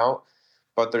your account.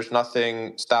 But there's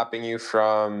nothing stopping you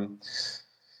from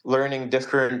learning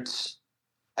different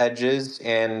edges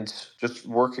and just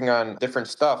working on different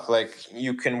stuff. Like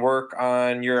you can work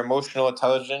on your emotional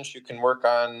intelligence, you can work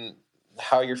on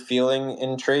how you're feeling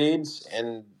in trades,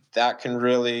 and that can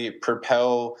really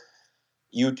propel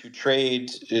you to trade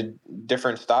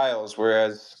different styles.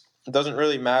 Whereas it doesn't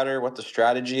really matter what the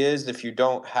strategy is if you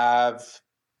don't have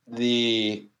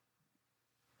the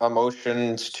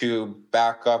emotions to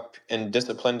back up and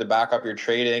discipline to back up your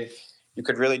trading. You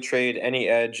could really trade any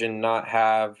edge and not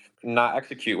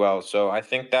execute well. So I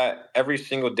think that every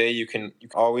single day you can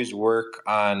always work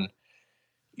on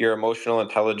your emotional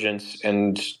intelligence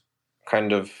and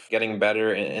kind of getting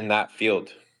better in that field.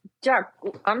 Jack,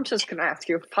 I'm just going to ask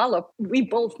you a follow-up. We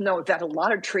both know that a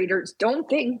lot of traders don't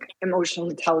think emotional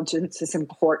intelligence is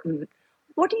important.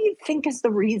 What do you think is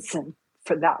the reason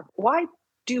for that? Why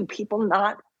do people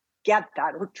not get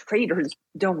that, or traders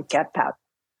don't get that?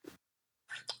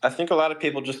 I think a lot of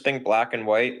people just think black and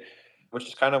white, which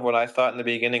is kind of what I thought in the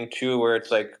beginning too, where it's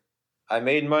like I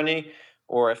made money,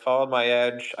 or I followed my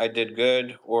edge, I did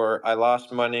good, or I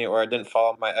lost money, or I didn't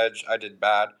follow my edge, I did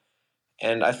bad.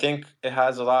 And I think it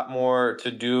has a lot more to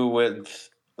do with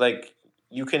like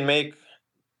you can make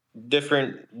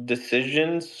different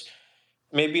decisions.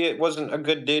 Maybe it wasn't a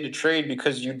good day to trade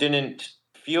because you didn't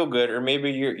feel good, or maybe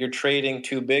you're trading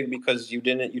too big because you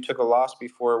took a loss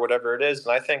before, whatever it is.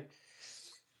 And I think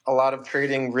a lot of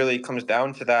trading really comes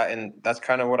down to that, and that's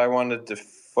kind of what I wanted to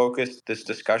focus this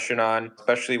discussion on,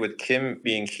 especially with Kim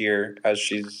being here as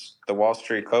she's the Wall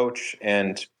Street coach.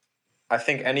 And I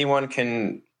think anyone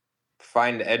can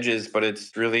find edges, but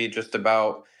it's really just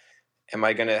about, am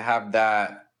I going to have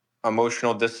that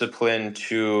emotional discipline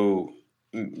to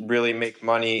really make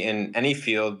money in any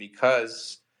field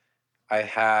because I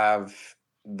have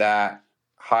that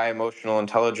high emotional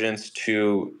intelligence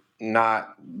to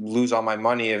not lose all my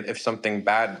money if something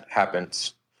bad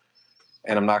happens,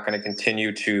 and I'm not going to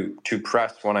continue to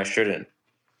press when I shouldn't.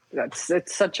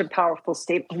 It's such a powerful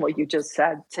statement what you just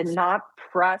said, to not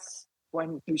press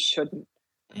when you shouldn't.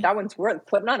 That one's worth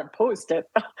putting on a post-it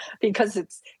because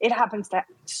it happens to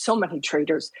so many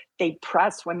traders. They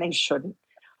press when they shouldn't.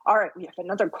 All right, we have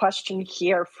another question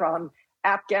here from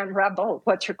Afghan Rebel.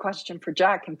 What's your question for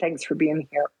Jack? And thanks for being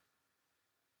here.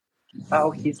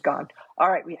 Oh, he's gone. All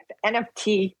right, we have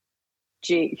NFTG.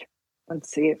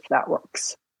 Let's see if that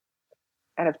works.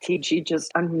 NFTG,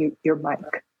 just unmute your mic.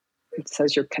 It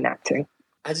says you're connecting.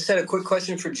 I just had a quick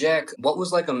question for Jack. What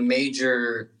was like a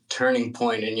major turning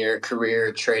point in your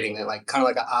career trading, and like kind of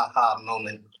like an aha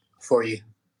moment for you?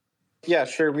 Yeah,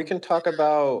 sure. We can talk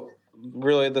about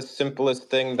really the simplest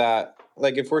thing that,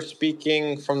 like, if we're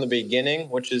speaking from the beginning,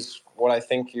 which is what I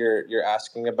think you're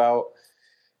asking about,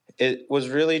 it was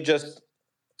really just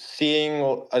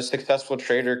seeing a successful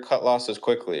trader cut losses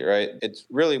quickly, right? It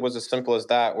really was as simple as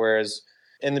that. Whereas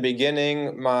in the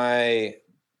beginning, my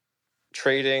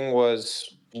trading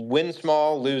was win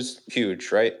small, lose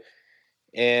huge, right?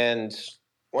 And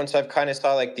once I've kind of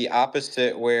saw like the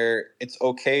opposite, where it's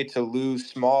okay to lose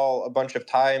small a bunch of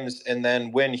times and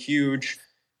then win huge,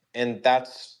 and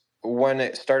that's when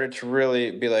it started to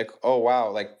really be like, oh wow,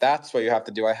 like that's what you have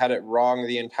to do. I had it wrong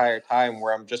the entire time,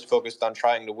 where I'm just focused on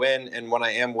trying to win, and when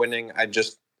I am winning, I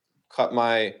just cut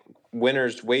my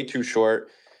winners way too short.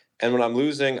 And when I'm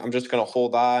losing, I'm just going to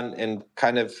hold on and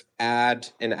kind of add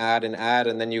and add and add,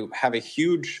 and then you have a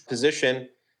huge position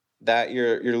that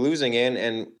you're losing in.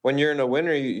 And when you're in a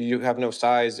winner, you have no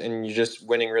size and you're just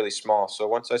winning really small. So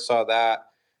once I saw that,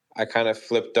 I kind of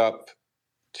flipped up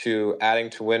to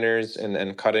adding to winners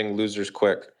and cutting losers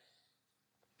quick.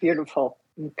 Beautiful.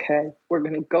 Okay. We're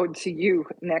going to go to you,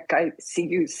 Nick. I see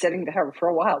you sitting there for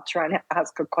a while trying to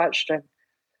ask a question.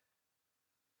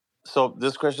 So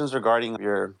this question is regarding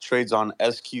your trades on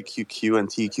SQQQ and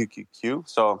TQQQ.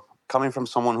 So coming from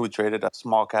someone who traded at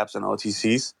small caps and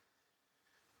OTCs,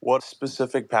 What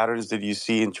specific patterns did you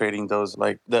see in trading those,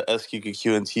 like the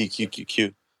SQQQ and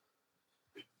TQQQ?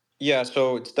 Yeah,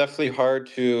 so it's definitely hard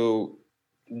to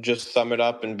just sum it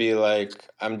up and be like,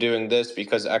 I'm doing this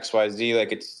because XYZ.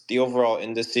 Like, it's the overall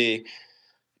indice.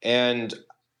 And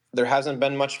there hasn't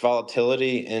been much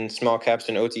volatility in small caps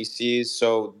and OTCs.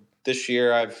 So this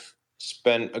year I've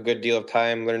spent a good deal of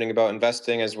time learning about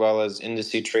investing as well as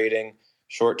indice trading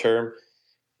short term.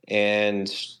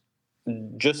 And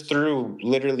just through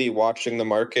literally watching the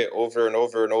market over and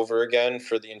over and over again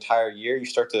for the entire year, you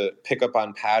start to pick up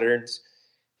on patterns.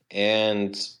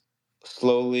 And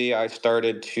slowly I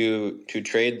started to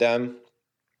trade them,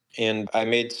 and I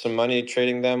made some money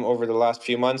trading them over the last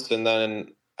few months. And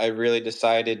then I really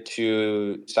decided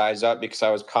to size up because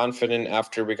I was confident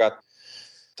after we got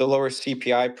the lower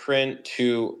CPI print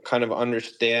to kind of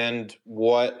understand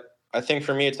what I think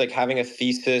for me, it's like having a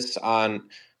thesis on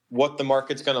what the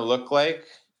market's going to look like,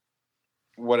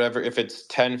 whatever, if it's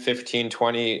 10, 15,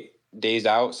 20 days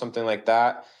out, something like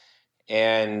that.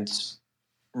 And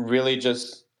really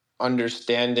just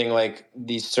understanding like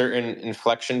these certain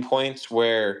inflection points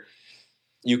where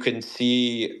you can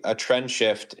see a trend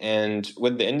shift. And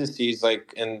with the indices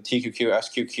like in TQQ,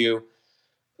 SQQ,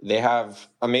 they have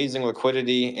amazing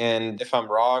liquidity. And if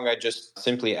I'm wrong, I just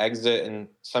simply exit. And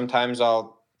sometimes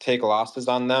I'll take losses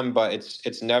on them, but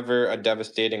it's never a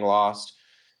devastating loss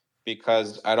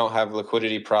because I don't have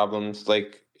liquidity problems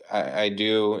like I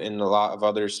do in a lot of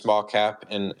other small cap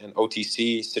and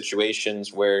OTC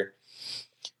situations where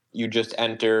you just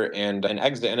enter and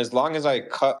exit. And as long as I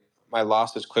cut my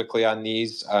losses quickly on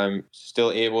these, I'm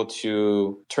still able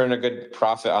to turn a good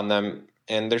profit on them.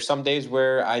 And there's some days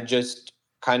where I just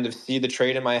kind of see the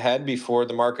trade in my head before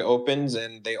the market opens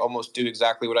and they almost do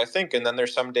exactly what I think. And then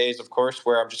there's some days, of course,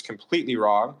 where I'm just completely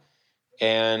wrong.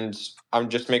 And I'm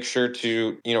just make sure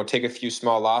to, take a few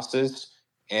small losses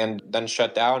and then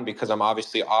shut down because I'm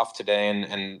obviously off today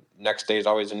and next day is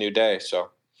always a new day. So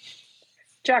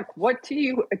Jack, what do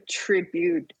you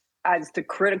attribute as the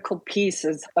critical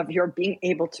pieces of your being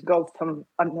able to go from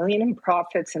 $1 million in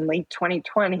profits in late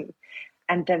 2020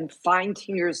 and then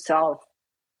finding yourself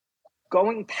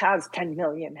going past 10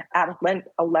 million at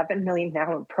 11 million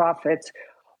now in profits?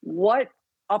 What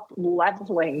up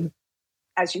leveling,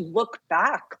 as you look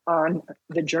back on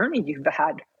the journey you've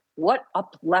had, what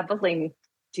up leveling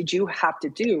did you have to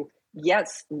do?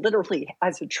 Yes, literally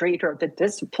as a trader, the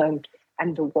discipline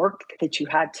and the work that you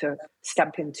had to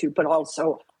step into, but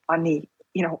also on the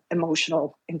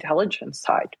emotional intelligence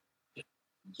side.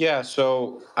 yeah,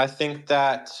 so I think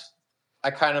that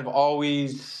I kind of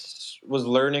always was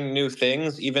learning new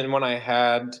things, even when I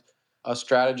had a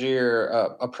strategy or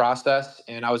a process,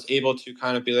 and I was able to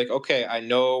kind of be like, okay, I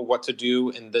know what to do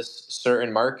in this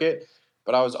certain market.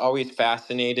 But I was always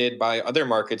fascinated by other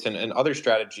markets and other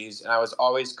strategies. And I was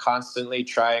always constantly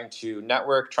trying to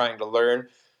network, trying to learn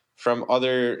from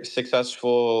other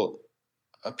successful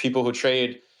people who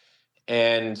trade.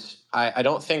 And I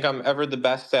don't think I'm ever the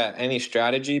best at any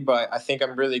strategy, but I think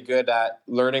I'm really good at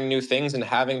learning new things and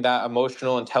having that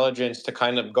emotional intelligence to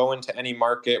kind of go into any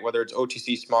market, whether it's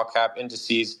OTC, small cap,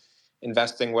 indices,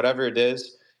 investing, whatever it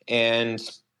is, and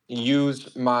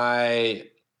use my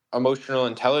emotional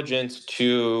intelligence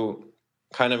to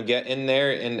kind of get in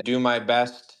there and do my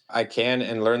best I can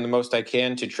and learn the most I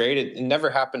can to trade it. It never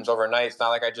happens overnight. It's not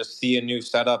like I just see a new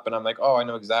setup and I'm like, oh, I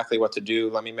know exactly what to do.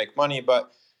 Let me make money.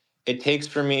 But it takes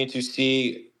for me to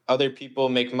see other people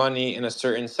make money in a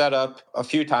certain setup a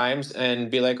few times and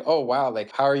be like, oh, wow,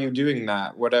 like, how are you doing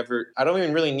that? Whatever. I don't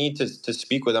even really need to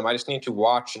speak with them. I just need to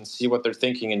watch and see what they're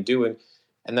thinking and doing.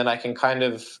 And then I can kind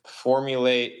of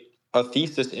formulate a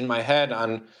thesis in my head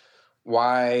on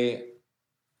why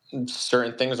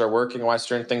certain things are working, why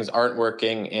certain things aren't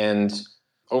working. And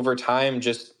over time,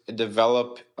 just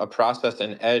develop a process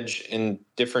and edge in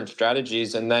different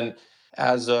strategies. And then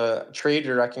as a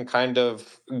trader, I can kind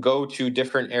of go to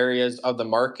different areas of the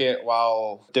market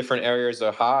while different areas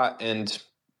are hot and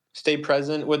stay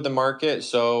present with the market.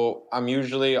 So I'm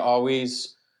usually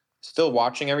always still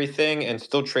watching everything and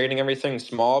still trading everything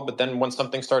small. But then when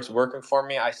something starts working for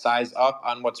me, I size up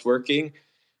on what's working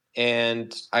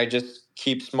and I just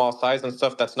keep small size on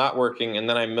stuff that's not working. And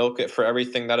then I milk it for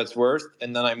everything that it's worth.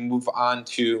 And then I move on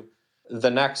to the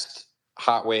next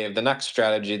hot wave, the next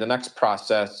strategy, the next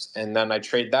process. And then I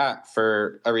trade that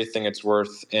for everything it's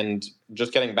worth. And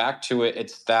just getting back to it,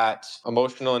 it's that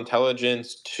emotional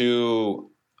intelligence to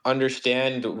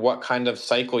understand what kind of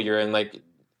cycle you're in. Like,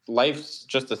 life's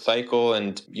just a cycle,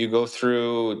 and you go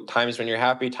through times when you're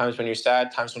happy, times when you're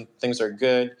sad, times when things are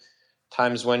good,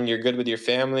 times when you're good with your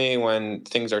family, when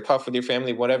things are tough with your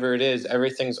family, whatever it is,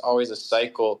 everything's always a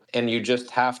cycle. And you just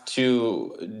have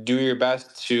to do your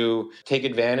best to take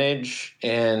advantage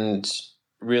and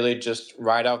really just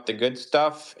ride out the good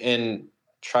stuff and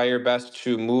try your best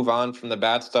to move on from the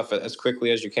bad stuff as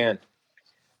quickly as you can.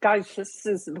 Guys, this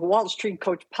is the Wall Street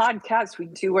Coach podcast. We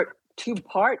do it 2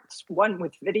 parts, one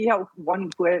with video, one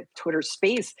with Twitter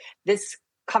Space. This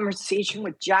conversation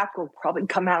with Jack will probably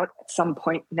come out at some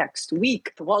point next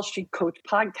week. The Wall Street Coach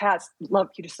podcast, love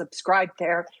you to subscribe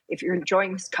there. If you're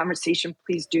enjoying this conversation,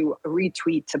 please do a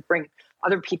retweet to bring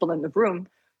other people in the room.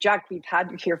 Jack, we've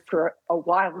had you here for a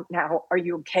while now. Are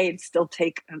you okay? It'd still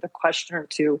take another question or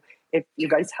two if you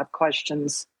guys have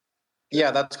questions.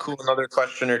 Yeah, that's cool. Another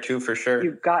question or two for sure.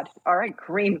 You've got it. All right,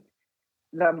 Kareem,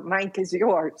 the mic is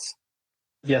yours.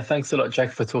 Yeah, thanks a lot,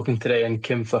 Jack, for talking today, and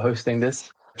Kim for hosting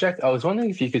this. Jack, I was wondering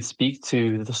if you could speak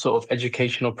to the sort of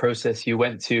educational process you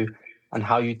went to and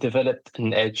how you developed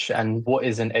an edge, and what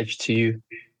is an edge to you?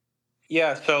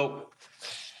 Yeah, so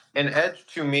an edge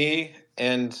to me,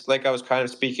 and like I was kind of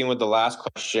speaking with the last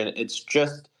question, it's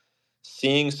just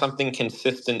seeing something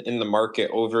consistent in the market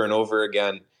over and over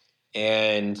again.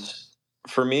 And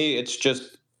for me, it's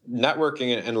just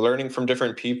networking and learning from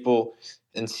different people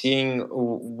and seeing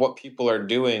what people are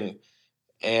doing.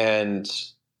 And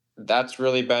that's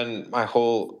really been my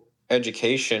whole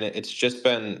education. It's just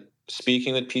been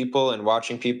speaking with people and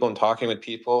watching people and talking with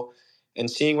people and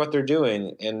seeing what they're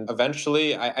doing. And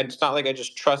eventually, it's not like I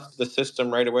just trust the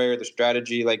system right away or the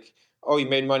strategy. Like, oh, you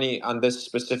made money on this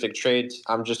specific trade,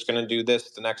 I'm just going to do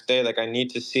this the next day. Like, I need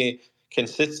to see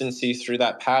consistency through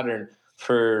that pattern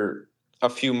for a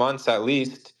few months at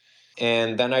least.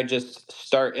 And then I just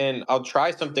start in, I'll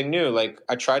try something new. Like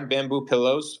I tried bamboo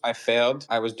pillows. I failed.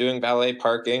 I was doing valet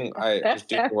parking. I was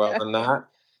doing well in that.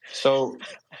 So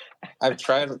I've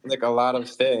tried like a lot of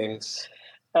things.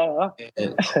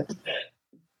 And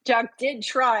Jack did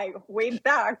try way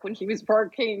back when he was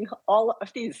working all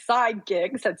of these side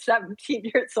gigs at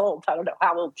 17 years old. I don't know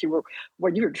how old you were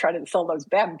when you were trying to sell those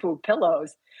bamboo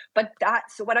pillows. But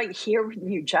so what I hear from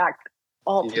you, Jack,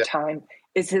 all the time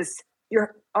is this: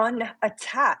 you're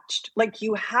unattached. Like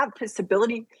you have this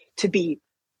ability to be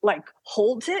like,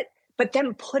 hold it, but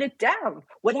then put it down,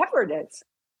 whatever it is.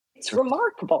 It's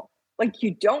remarkable. Like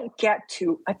you don't get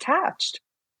too attached.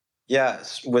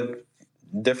 Yes, with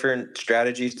different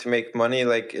strategies to make money,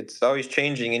 like it's always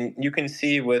changing. And you can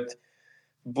see with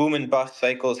boom and bust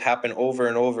cycles happen over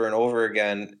and over and over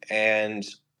again. And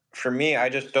for me, I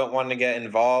just don't want to get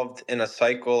involved in a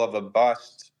cycle of a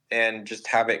bust and just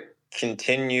have it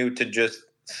continue to just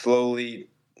slowly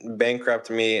bankrupt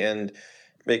me and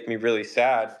make me really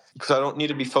sad, because I don't need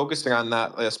to be focusing on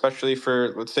that, especially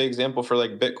for, let's say, example for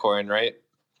like Bitcoin, right?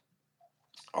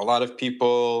 A lot of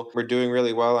people were doing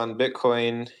really well on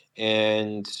Bitcoin,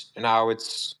 and now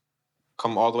it's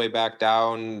come all the way back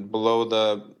down below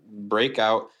the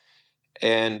breakout.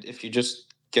 And if you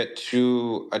just get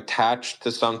too attached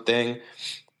to something,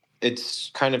 it's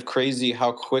kind of crazy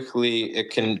how quickly it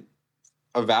can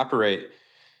evaporate.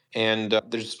 And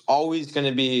there's always going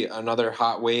to be another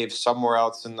hot wave somewhere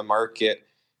else in the market.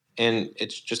 And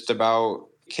it's just about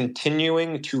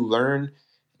continuing to learn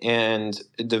and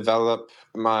develop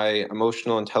my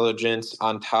emotional intelligence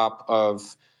on top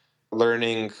of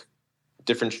learning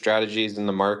different strategies in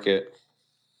the market.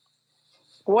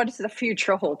 What does the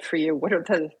future hold for you? What are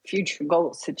the future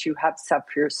goals that you have set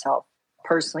for yourself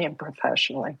personally and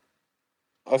professionally?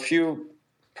 A few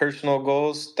personal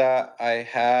goals that I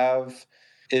have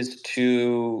is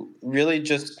to really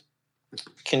just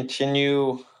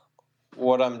continue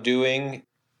what I'm doing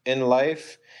in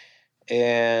life.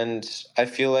 And I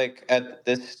feel like at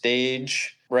this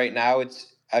stage right now,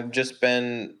 I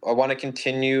want to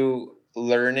continue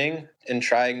learning and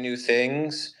trying new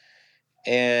things.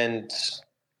 And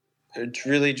it's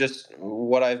really just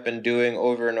what I've been doing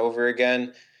over and over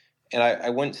again. And I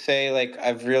wouldn't say like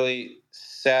I've really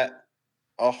set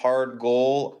a hard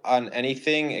goal on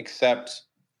anything except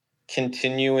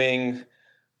continuing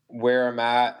where I'm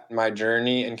at in my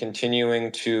journey and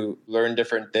continuing to learn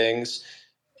different things.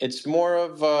 It's more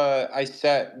of I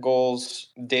set goals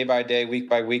day by day, week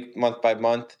by week, month by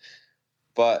month,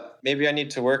 but maybe I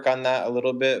need to work on that a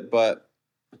little bit. But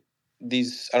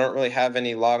I don't really have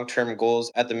any long-term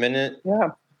goals at the minute. Yeah,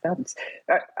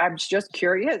 I'm just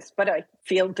curious, but I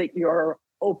feel that your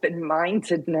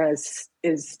open-mindedness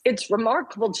it's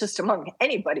remarkable just among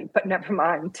anybody, but never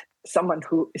mind someone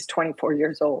who is 24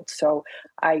 years old. So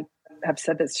I have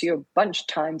said this to you a bunch of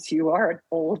times. You are an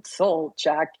old soul,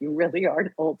 Jack. You really are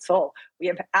an old soul. We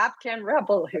have Afghan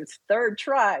Rebel, his third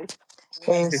try.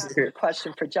 Hey, That's a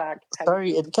question for Jack.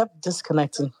 sorry, it kept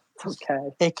disconnecting. It's okay.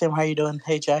 Hey, Kim, how you doing?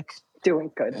 Hey, Jack.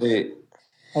 Doing good. Hey.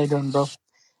 How you doing, bro?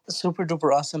 Super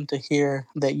duper awesome to hear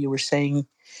that you were saying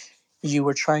you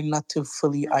were trying not to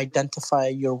fully identify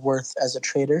your worth as a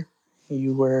trader.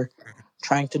 You were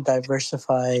trying to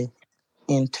diversify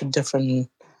into different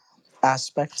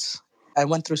aspects. I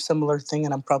went through a similar thing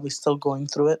and I'm probably still going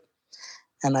through it.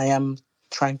 And I am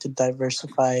trying to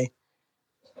diversify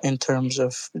in terms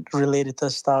of related to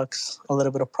stocks, a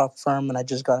little bit of prop firm, and I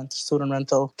just got into student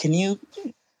rental. Can you,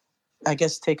 I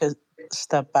guess, take a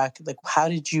step back? Like, how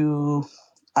did you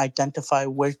identify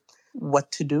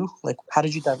what to do? Like, how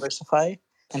did you diversify?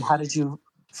 And how did you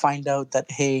find out that,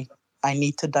 hey, I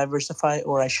need to diversify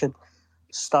or I should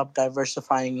stop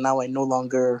diversifying? Now I'm no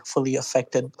longer fully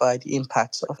affected by the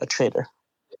impacts of a trader.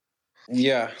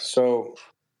 Yeah, so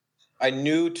I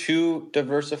knew to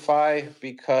diversify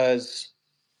because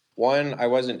one, I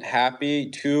wasn't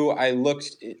happy. Two, I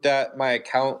looked at my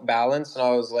account balance and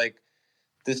I was like,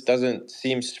 this doesn't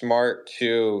seem smart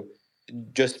to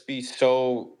just be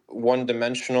so one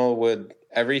dimensional with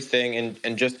everything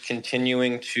and just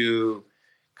continuing to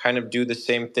kind of do the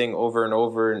same thing over and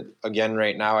over again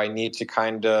right now. I need to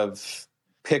kind of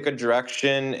pick a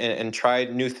direction and try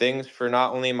new things for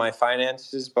not only my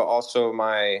finances, but also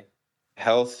my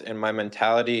health and my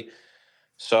mentality.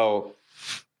 So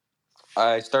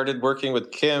I started working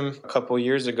with Kim a couple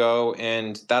years ago,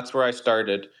 and that's where I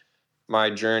started my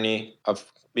journey of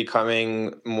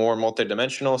becoming more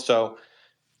multidimensional. So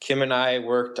Kim and I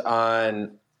worked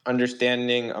on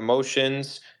understanding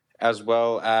emotions as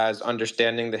well as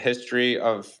understanding the history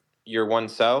of your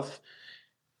oneself.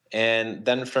 And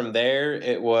then from there,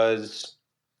 it was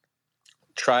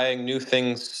trying new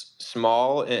things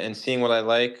small and seeing what I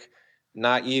like,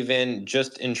 not even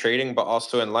just in trading, but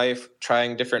also in life,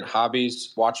 trying different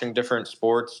hobbies, watching different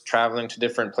sports, traveling to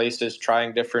different places,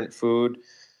 trying different food.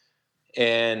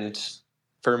 And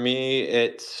for me,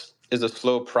 it is a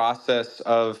slow process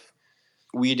of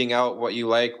weeding out what you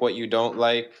like, what you don't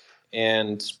like.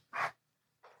 And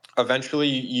eventually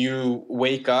you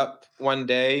wake up one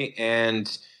day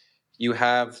and you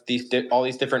have all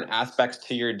these different aspects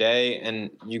to your day,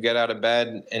 and you get out of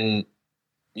bed and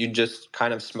you just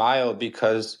kind of smile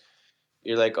because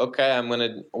you're like, okay, I'm going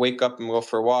to wake up and go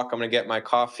for a walk. I'm going to get my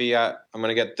coffee. I'm going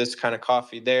to get this kind of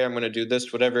coffee there. I'm going to do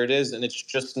this, whatever it is. And it's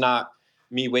just not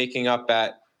me waking up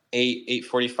at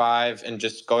 8:45 and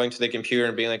just going to the computer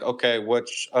and being like, okay,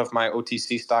 which of my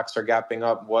OTC stocks are gapping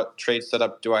up? What trade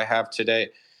setup do I have today,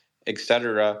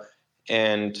 etc.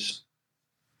 And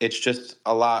it's just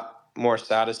a lot more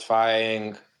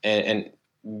satisfying and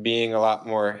being a lot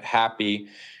more happy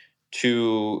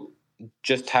to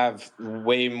just have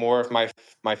way more of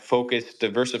my focus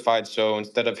diversified. So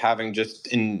instead of having just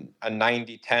in a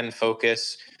 90-10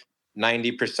 focus,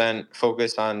 90%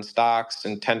 focus on stocks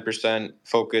and 10%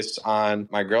 focus on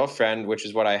my girlfriend, which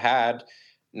is what I had,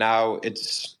 now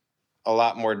it's a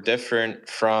lot more different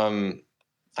from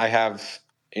I have,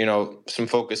 some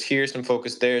focus here, some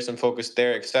focus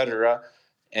there, etc.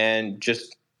 And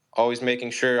just always making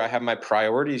sure I have my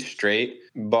priorities straight,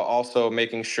 but also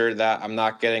making sure that I'm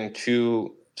not getting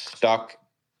too stuck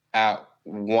at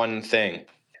one thing.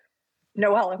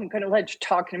 Noelle, I'm going to let you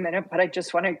talk in a minute, but I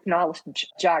just want to acknowledge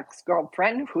Jack's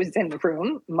girlfriend who's in the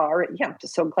room, Mari. I'm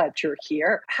just so glad you're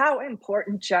here. How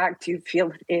important, Jack, do you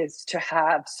feel it is to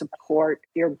have support?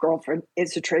 Your girlfriend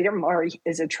is a trader, Mari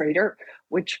is a trader,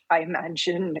 which I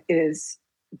imagine is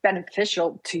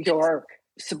beneficial to your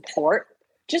support.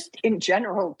 Just in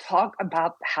general, talk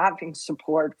about having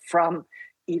support from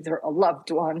either a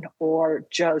loved one or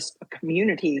just a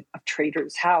community of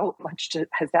traders. How much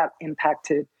has that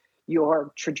impacted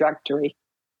your trajectory?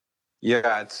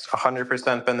 Yeah, it's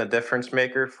 100% been the difference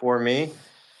maker for me.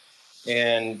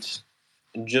 And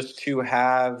just to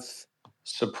have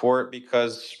support,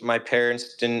 because my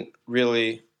parents didn't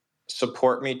really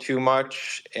support me too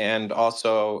much. And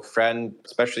also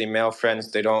especially male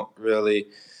friends, they don't really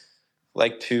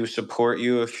like to support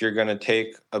you if you're going to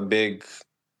take a big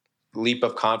leap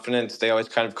of confidence. They always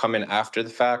kind of come in after the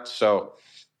fact. So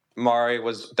Mari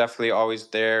was definitely always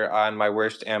there on my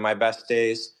worst and my best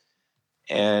days,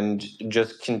 and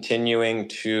just continuing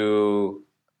to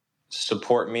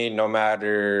support me no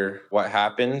matter what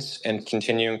happens, and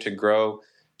continuing to grow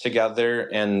together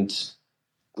and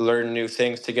learn new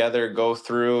things together, go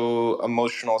through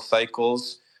emotional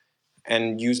cycles,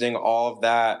 and using all of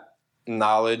that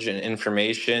knowledge and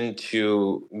information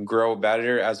to grow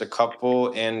better as a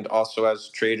couple and also as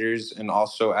traders and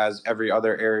also as every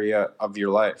other area of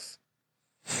your life.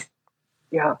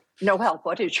 Yeah. Noelle,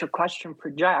 what is your question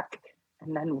for Jack?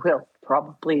 And then we'll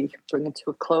probably bring it to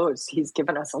a close. He's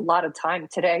given us a lot of time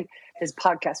today. His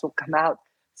podcast will come out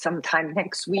sometime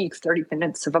next week, 30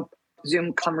 minutes of a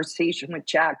Zoom conversation with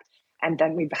Jack. And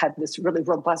then we've had this really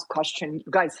robust question. You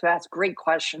guys have asked great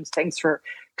questions. Thanks for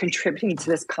contributing to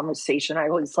this conversation. I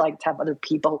always like to have other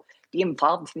people be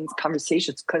involved in these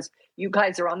conversations because you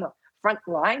guys are on the front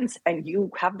lines and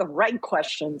you have the right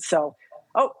questions. So,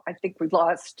 I think we've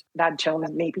lost that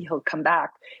gentleman. Maybe he'll come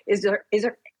back. Is there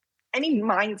any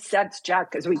mindsets,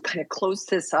 Jack, as we kind of close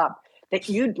this up, that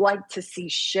you'd like to see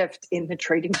shift in the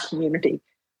trading community?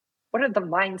 What are the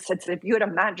mindsets that if you had a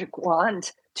magic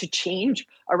wand to change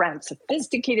around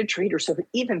sophisticated traders or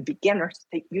even beginners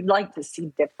that you'd like to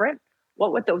see different?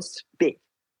 What would those be?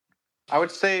 I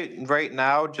would say right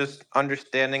now, just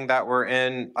understanding that we're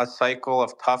in a cycle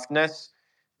of toughness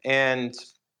and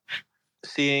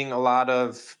seeing a lot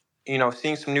of,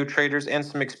 seeing some new traders and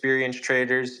some experienced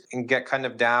traders and get kind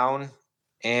of down,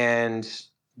 and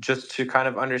just to kind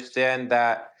of understand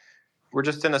that we're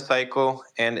just in a cycle,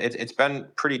 and it's been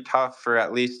pretty tough for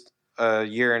at least a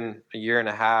year and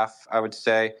a half, I would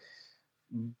say.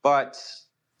 But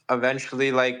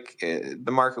eventually,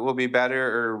 the market will be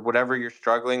better, or whatever you're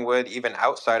struggling with, even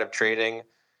outside of trading,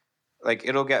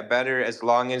 it'll get better as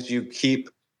long as you keep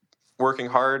working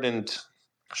hard and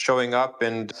showing up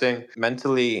and saying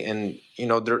mentally, and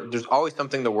there's always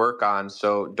something to work on.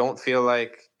 So don't feel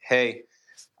like, hey,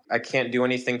 I can't do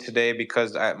anything today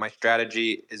because my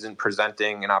strategy isn't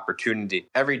presenting an opportunity.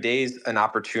 Every day is an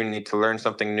opportunity to learn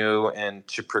something new and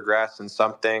to progress in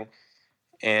something,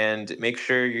 and make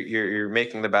sure you're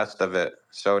making the best of it.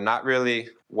 So not really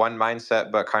one mindset,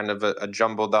 but kind of a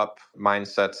jumbled up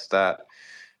mindsets that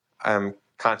I'm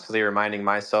constantly reminding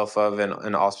myself of,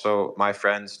 and also my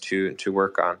friends to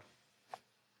work on.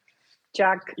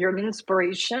 Jack, you're an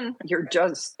inspiration. You're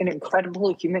just an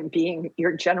incredible human being.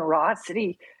 Your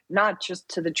generosity, not just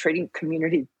to the trading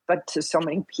community, but to so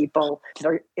many people that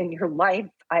are in your life.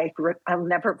 I'll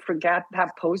never forget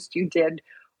that post you did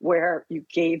where you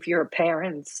gave your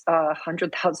parents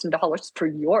 $100,000 for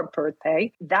your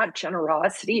birthday. That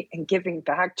generosity and giving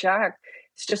back, Jack,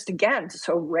 it's just, again,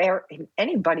 so rare in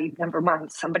anybody, never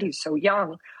mind somebody so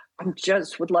young. I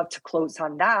just would love to close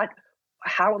on that.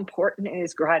 How important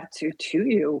is gratitude to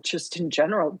you, just in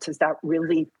general? Does that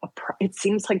really, it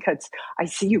seems like I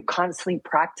see you constantly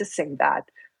practicing that.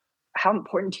 How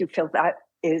important do you feel that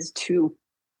is to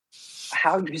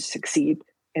how you succeed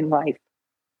in life?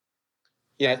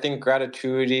 Yeah, I think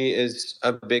gratitude is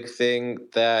a big thing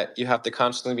that you have to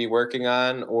constantly be working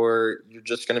on, or you're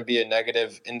just going to be a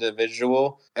negative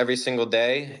individual every single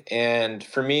day. And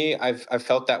for me, I've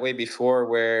felt that way before,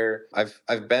 where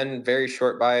I've been very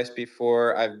short biased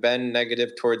before. I've been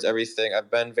negative towards everything. I've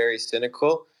been very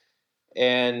cynical,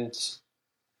 and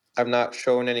I've not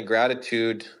shown any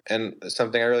gratitude, and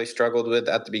something I really struggled with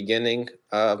at the beginning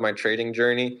of my trading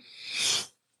journey.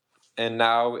 And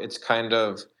now it's kind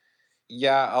of,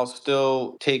 yeah, I'll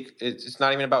still take, it's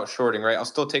not even about shorting, right? I'll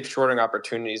still take shorting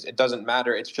opportunities. It doesn't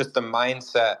matter. It's just the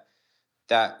mindset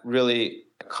that really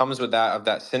comes with that, of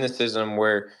that cynicism,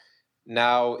 where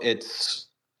now it's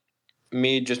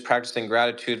me just practicing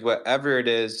gratitude, whatever it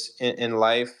is in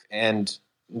life, and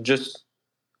just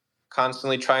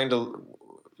constantly trying to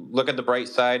look at the bright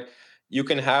side. You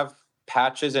can have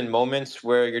patches and moments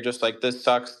where you're just like, this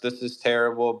sucks, this is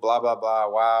terrible, blah, blah, blah,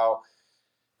 wow.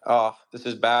 Oh, this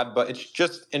is bad. But it's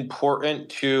just important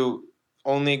to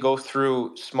only go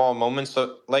through small moments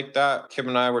like that. Kim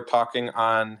and I were talking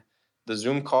on the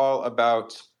Zoom call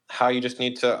about how you just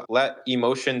need to let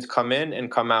emotions come in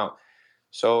and come out.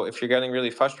 So if you're getting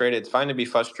really frustrated, it's fine to be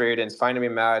frustrated. It's fine to be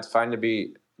mad. It's fine to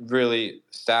be really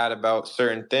sad about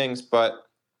certain things. But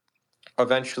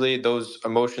eventually those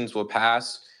emotions will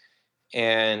pass.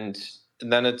 And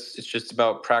then it's just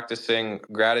about practicing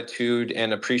gratitude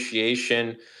and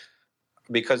appreciation,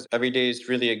 because every day is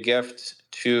really a gift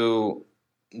to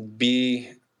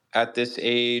be at this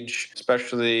age,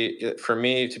 especially for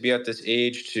me, to be at this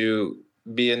age, to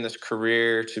be in this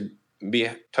career, to be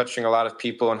touching a lot of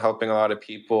people and helping a lot of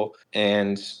people.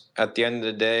 And at the end of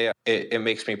the day, it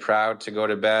makes me proud to go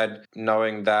to bed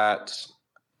knowing that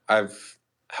I've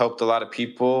helped a lot of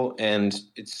people, and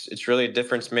it's really a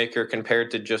difference maker compared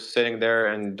to just sitting there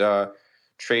and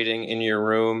trading in your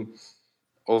room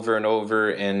over and over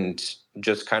and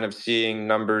just kind of seeing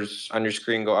numbers on your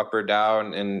screen go up or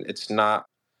down. And it's not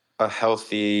a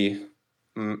healthy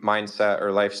mindset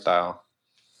or lifestyle.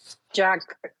 Jack,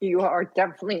 you are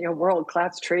definitely a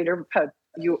world-class trader, but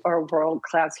you are a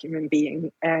world-class human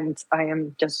being. And I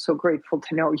am just so grateful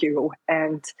to know you.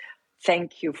 And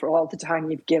thank you for all the time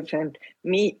you've given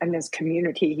me and this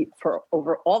community for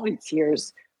over all these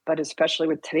years, but especially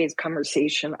with today's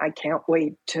conversation, I can't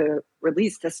wait to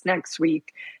release this next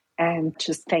week. And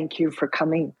just thank you for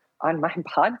coming on my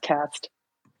podcast.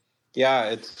 Yeah,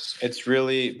 it's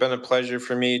really been a pleasure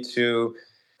for me to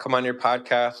come on your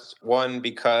podcast. One,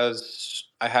 because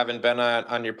I haven't been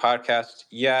on your podcast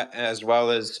yet, as well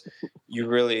as you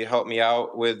really helped me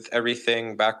out with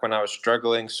everything back when I was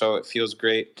struggling. So it feels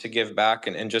great to give back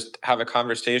and just have a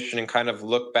conversation and kind of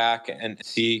look back and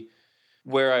see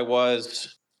where I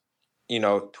was,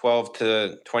 12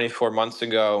 to 24 months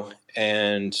ago,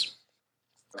 and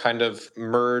kind of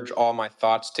merge all my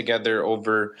thoughts together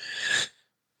over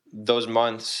those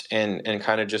months and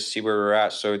kind of just see where we're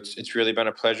at. So it's really been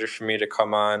a pleasure for me to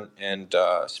come on and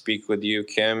speak with you,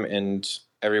 Kim, and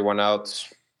everyone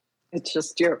else. It's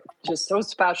just, you're just so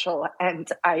special. And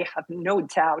I have no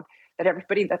doubt that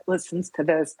everybody that listens to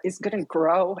this is going to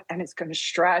grow and is going to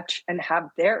stretch and have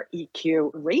their EQ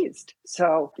raised.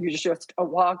 So you're just a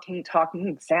walking, talking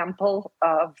example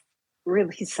of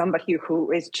really somebody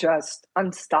who is just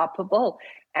unstoppable.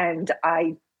 And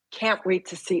I can't wait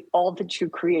to see all that you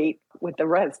create with the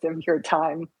rest of your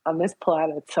time on this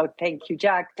planet. So thank you,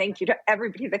 Jack. Thank you to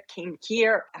everybody that came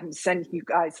here. I'm sending you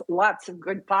guys lots of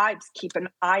good vibes. Keep an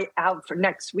eye out for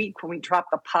next week when we drop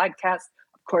the podcast.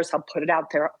 Of course, I'll put it out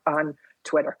there on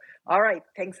Twitter. All right.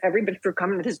 Thanks, everybody, for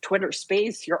coming to this Twitter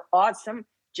space. You're awesome.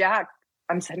 Jack,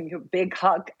 I'm sending you a big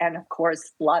hug. And, of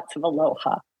course, lots of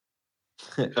aloha.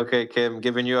 Okay, Kim,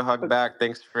 giving you a hug back.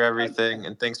 Thanks for everything.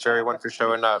 And thanks to everyone for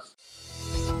showing up.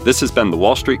 This has been the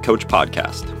Wall Street Coach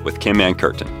Podcast with Kim Ann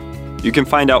Curtin. You can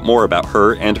find out more about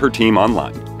her and her team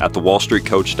online at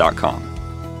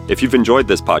thewallstreetcoach.com. If you've enjoyed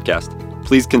this podcast,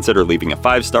 please consider leaving a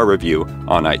 5-star review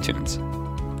on iTunes.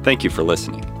 Thank you for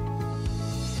listening.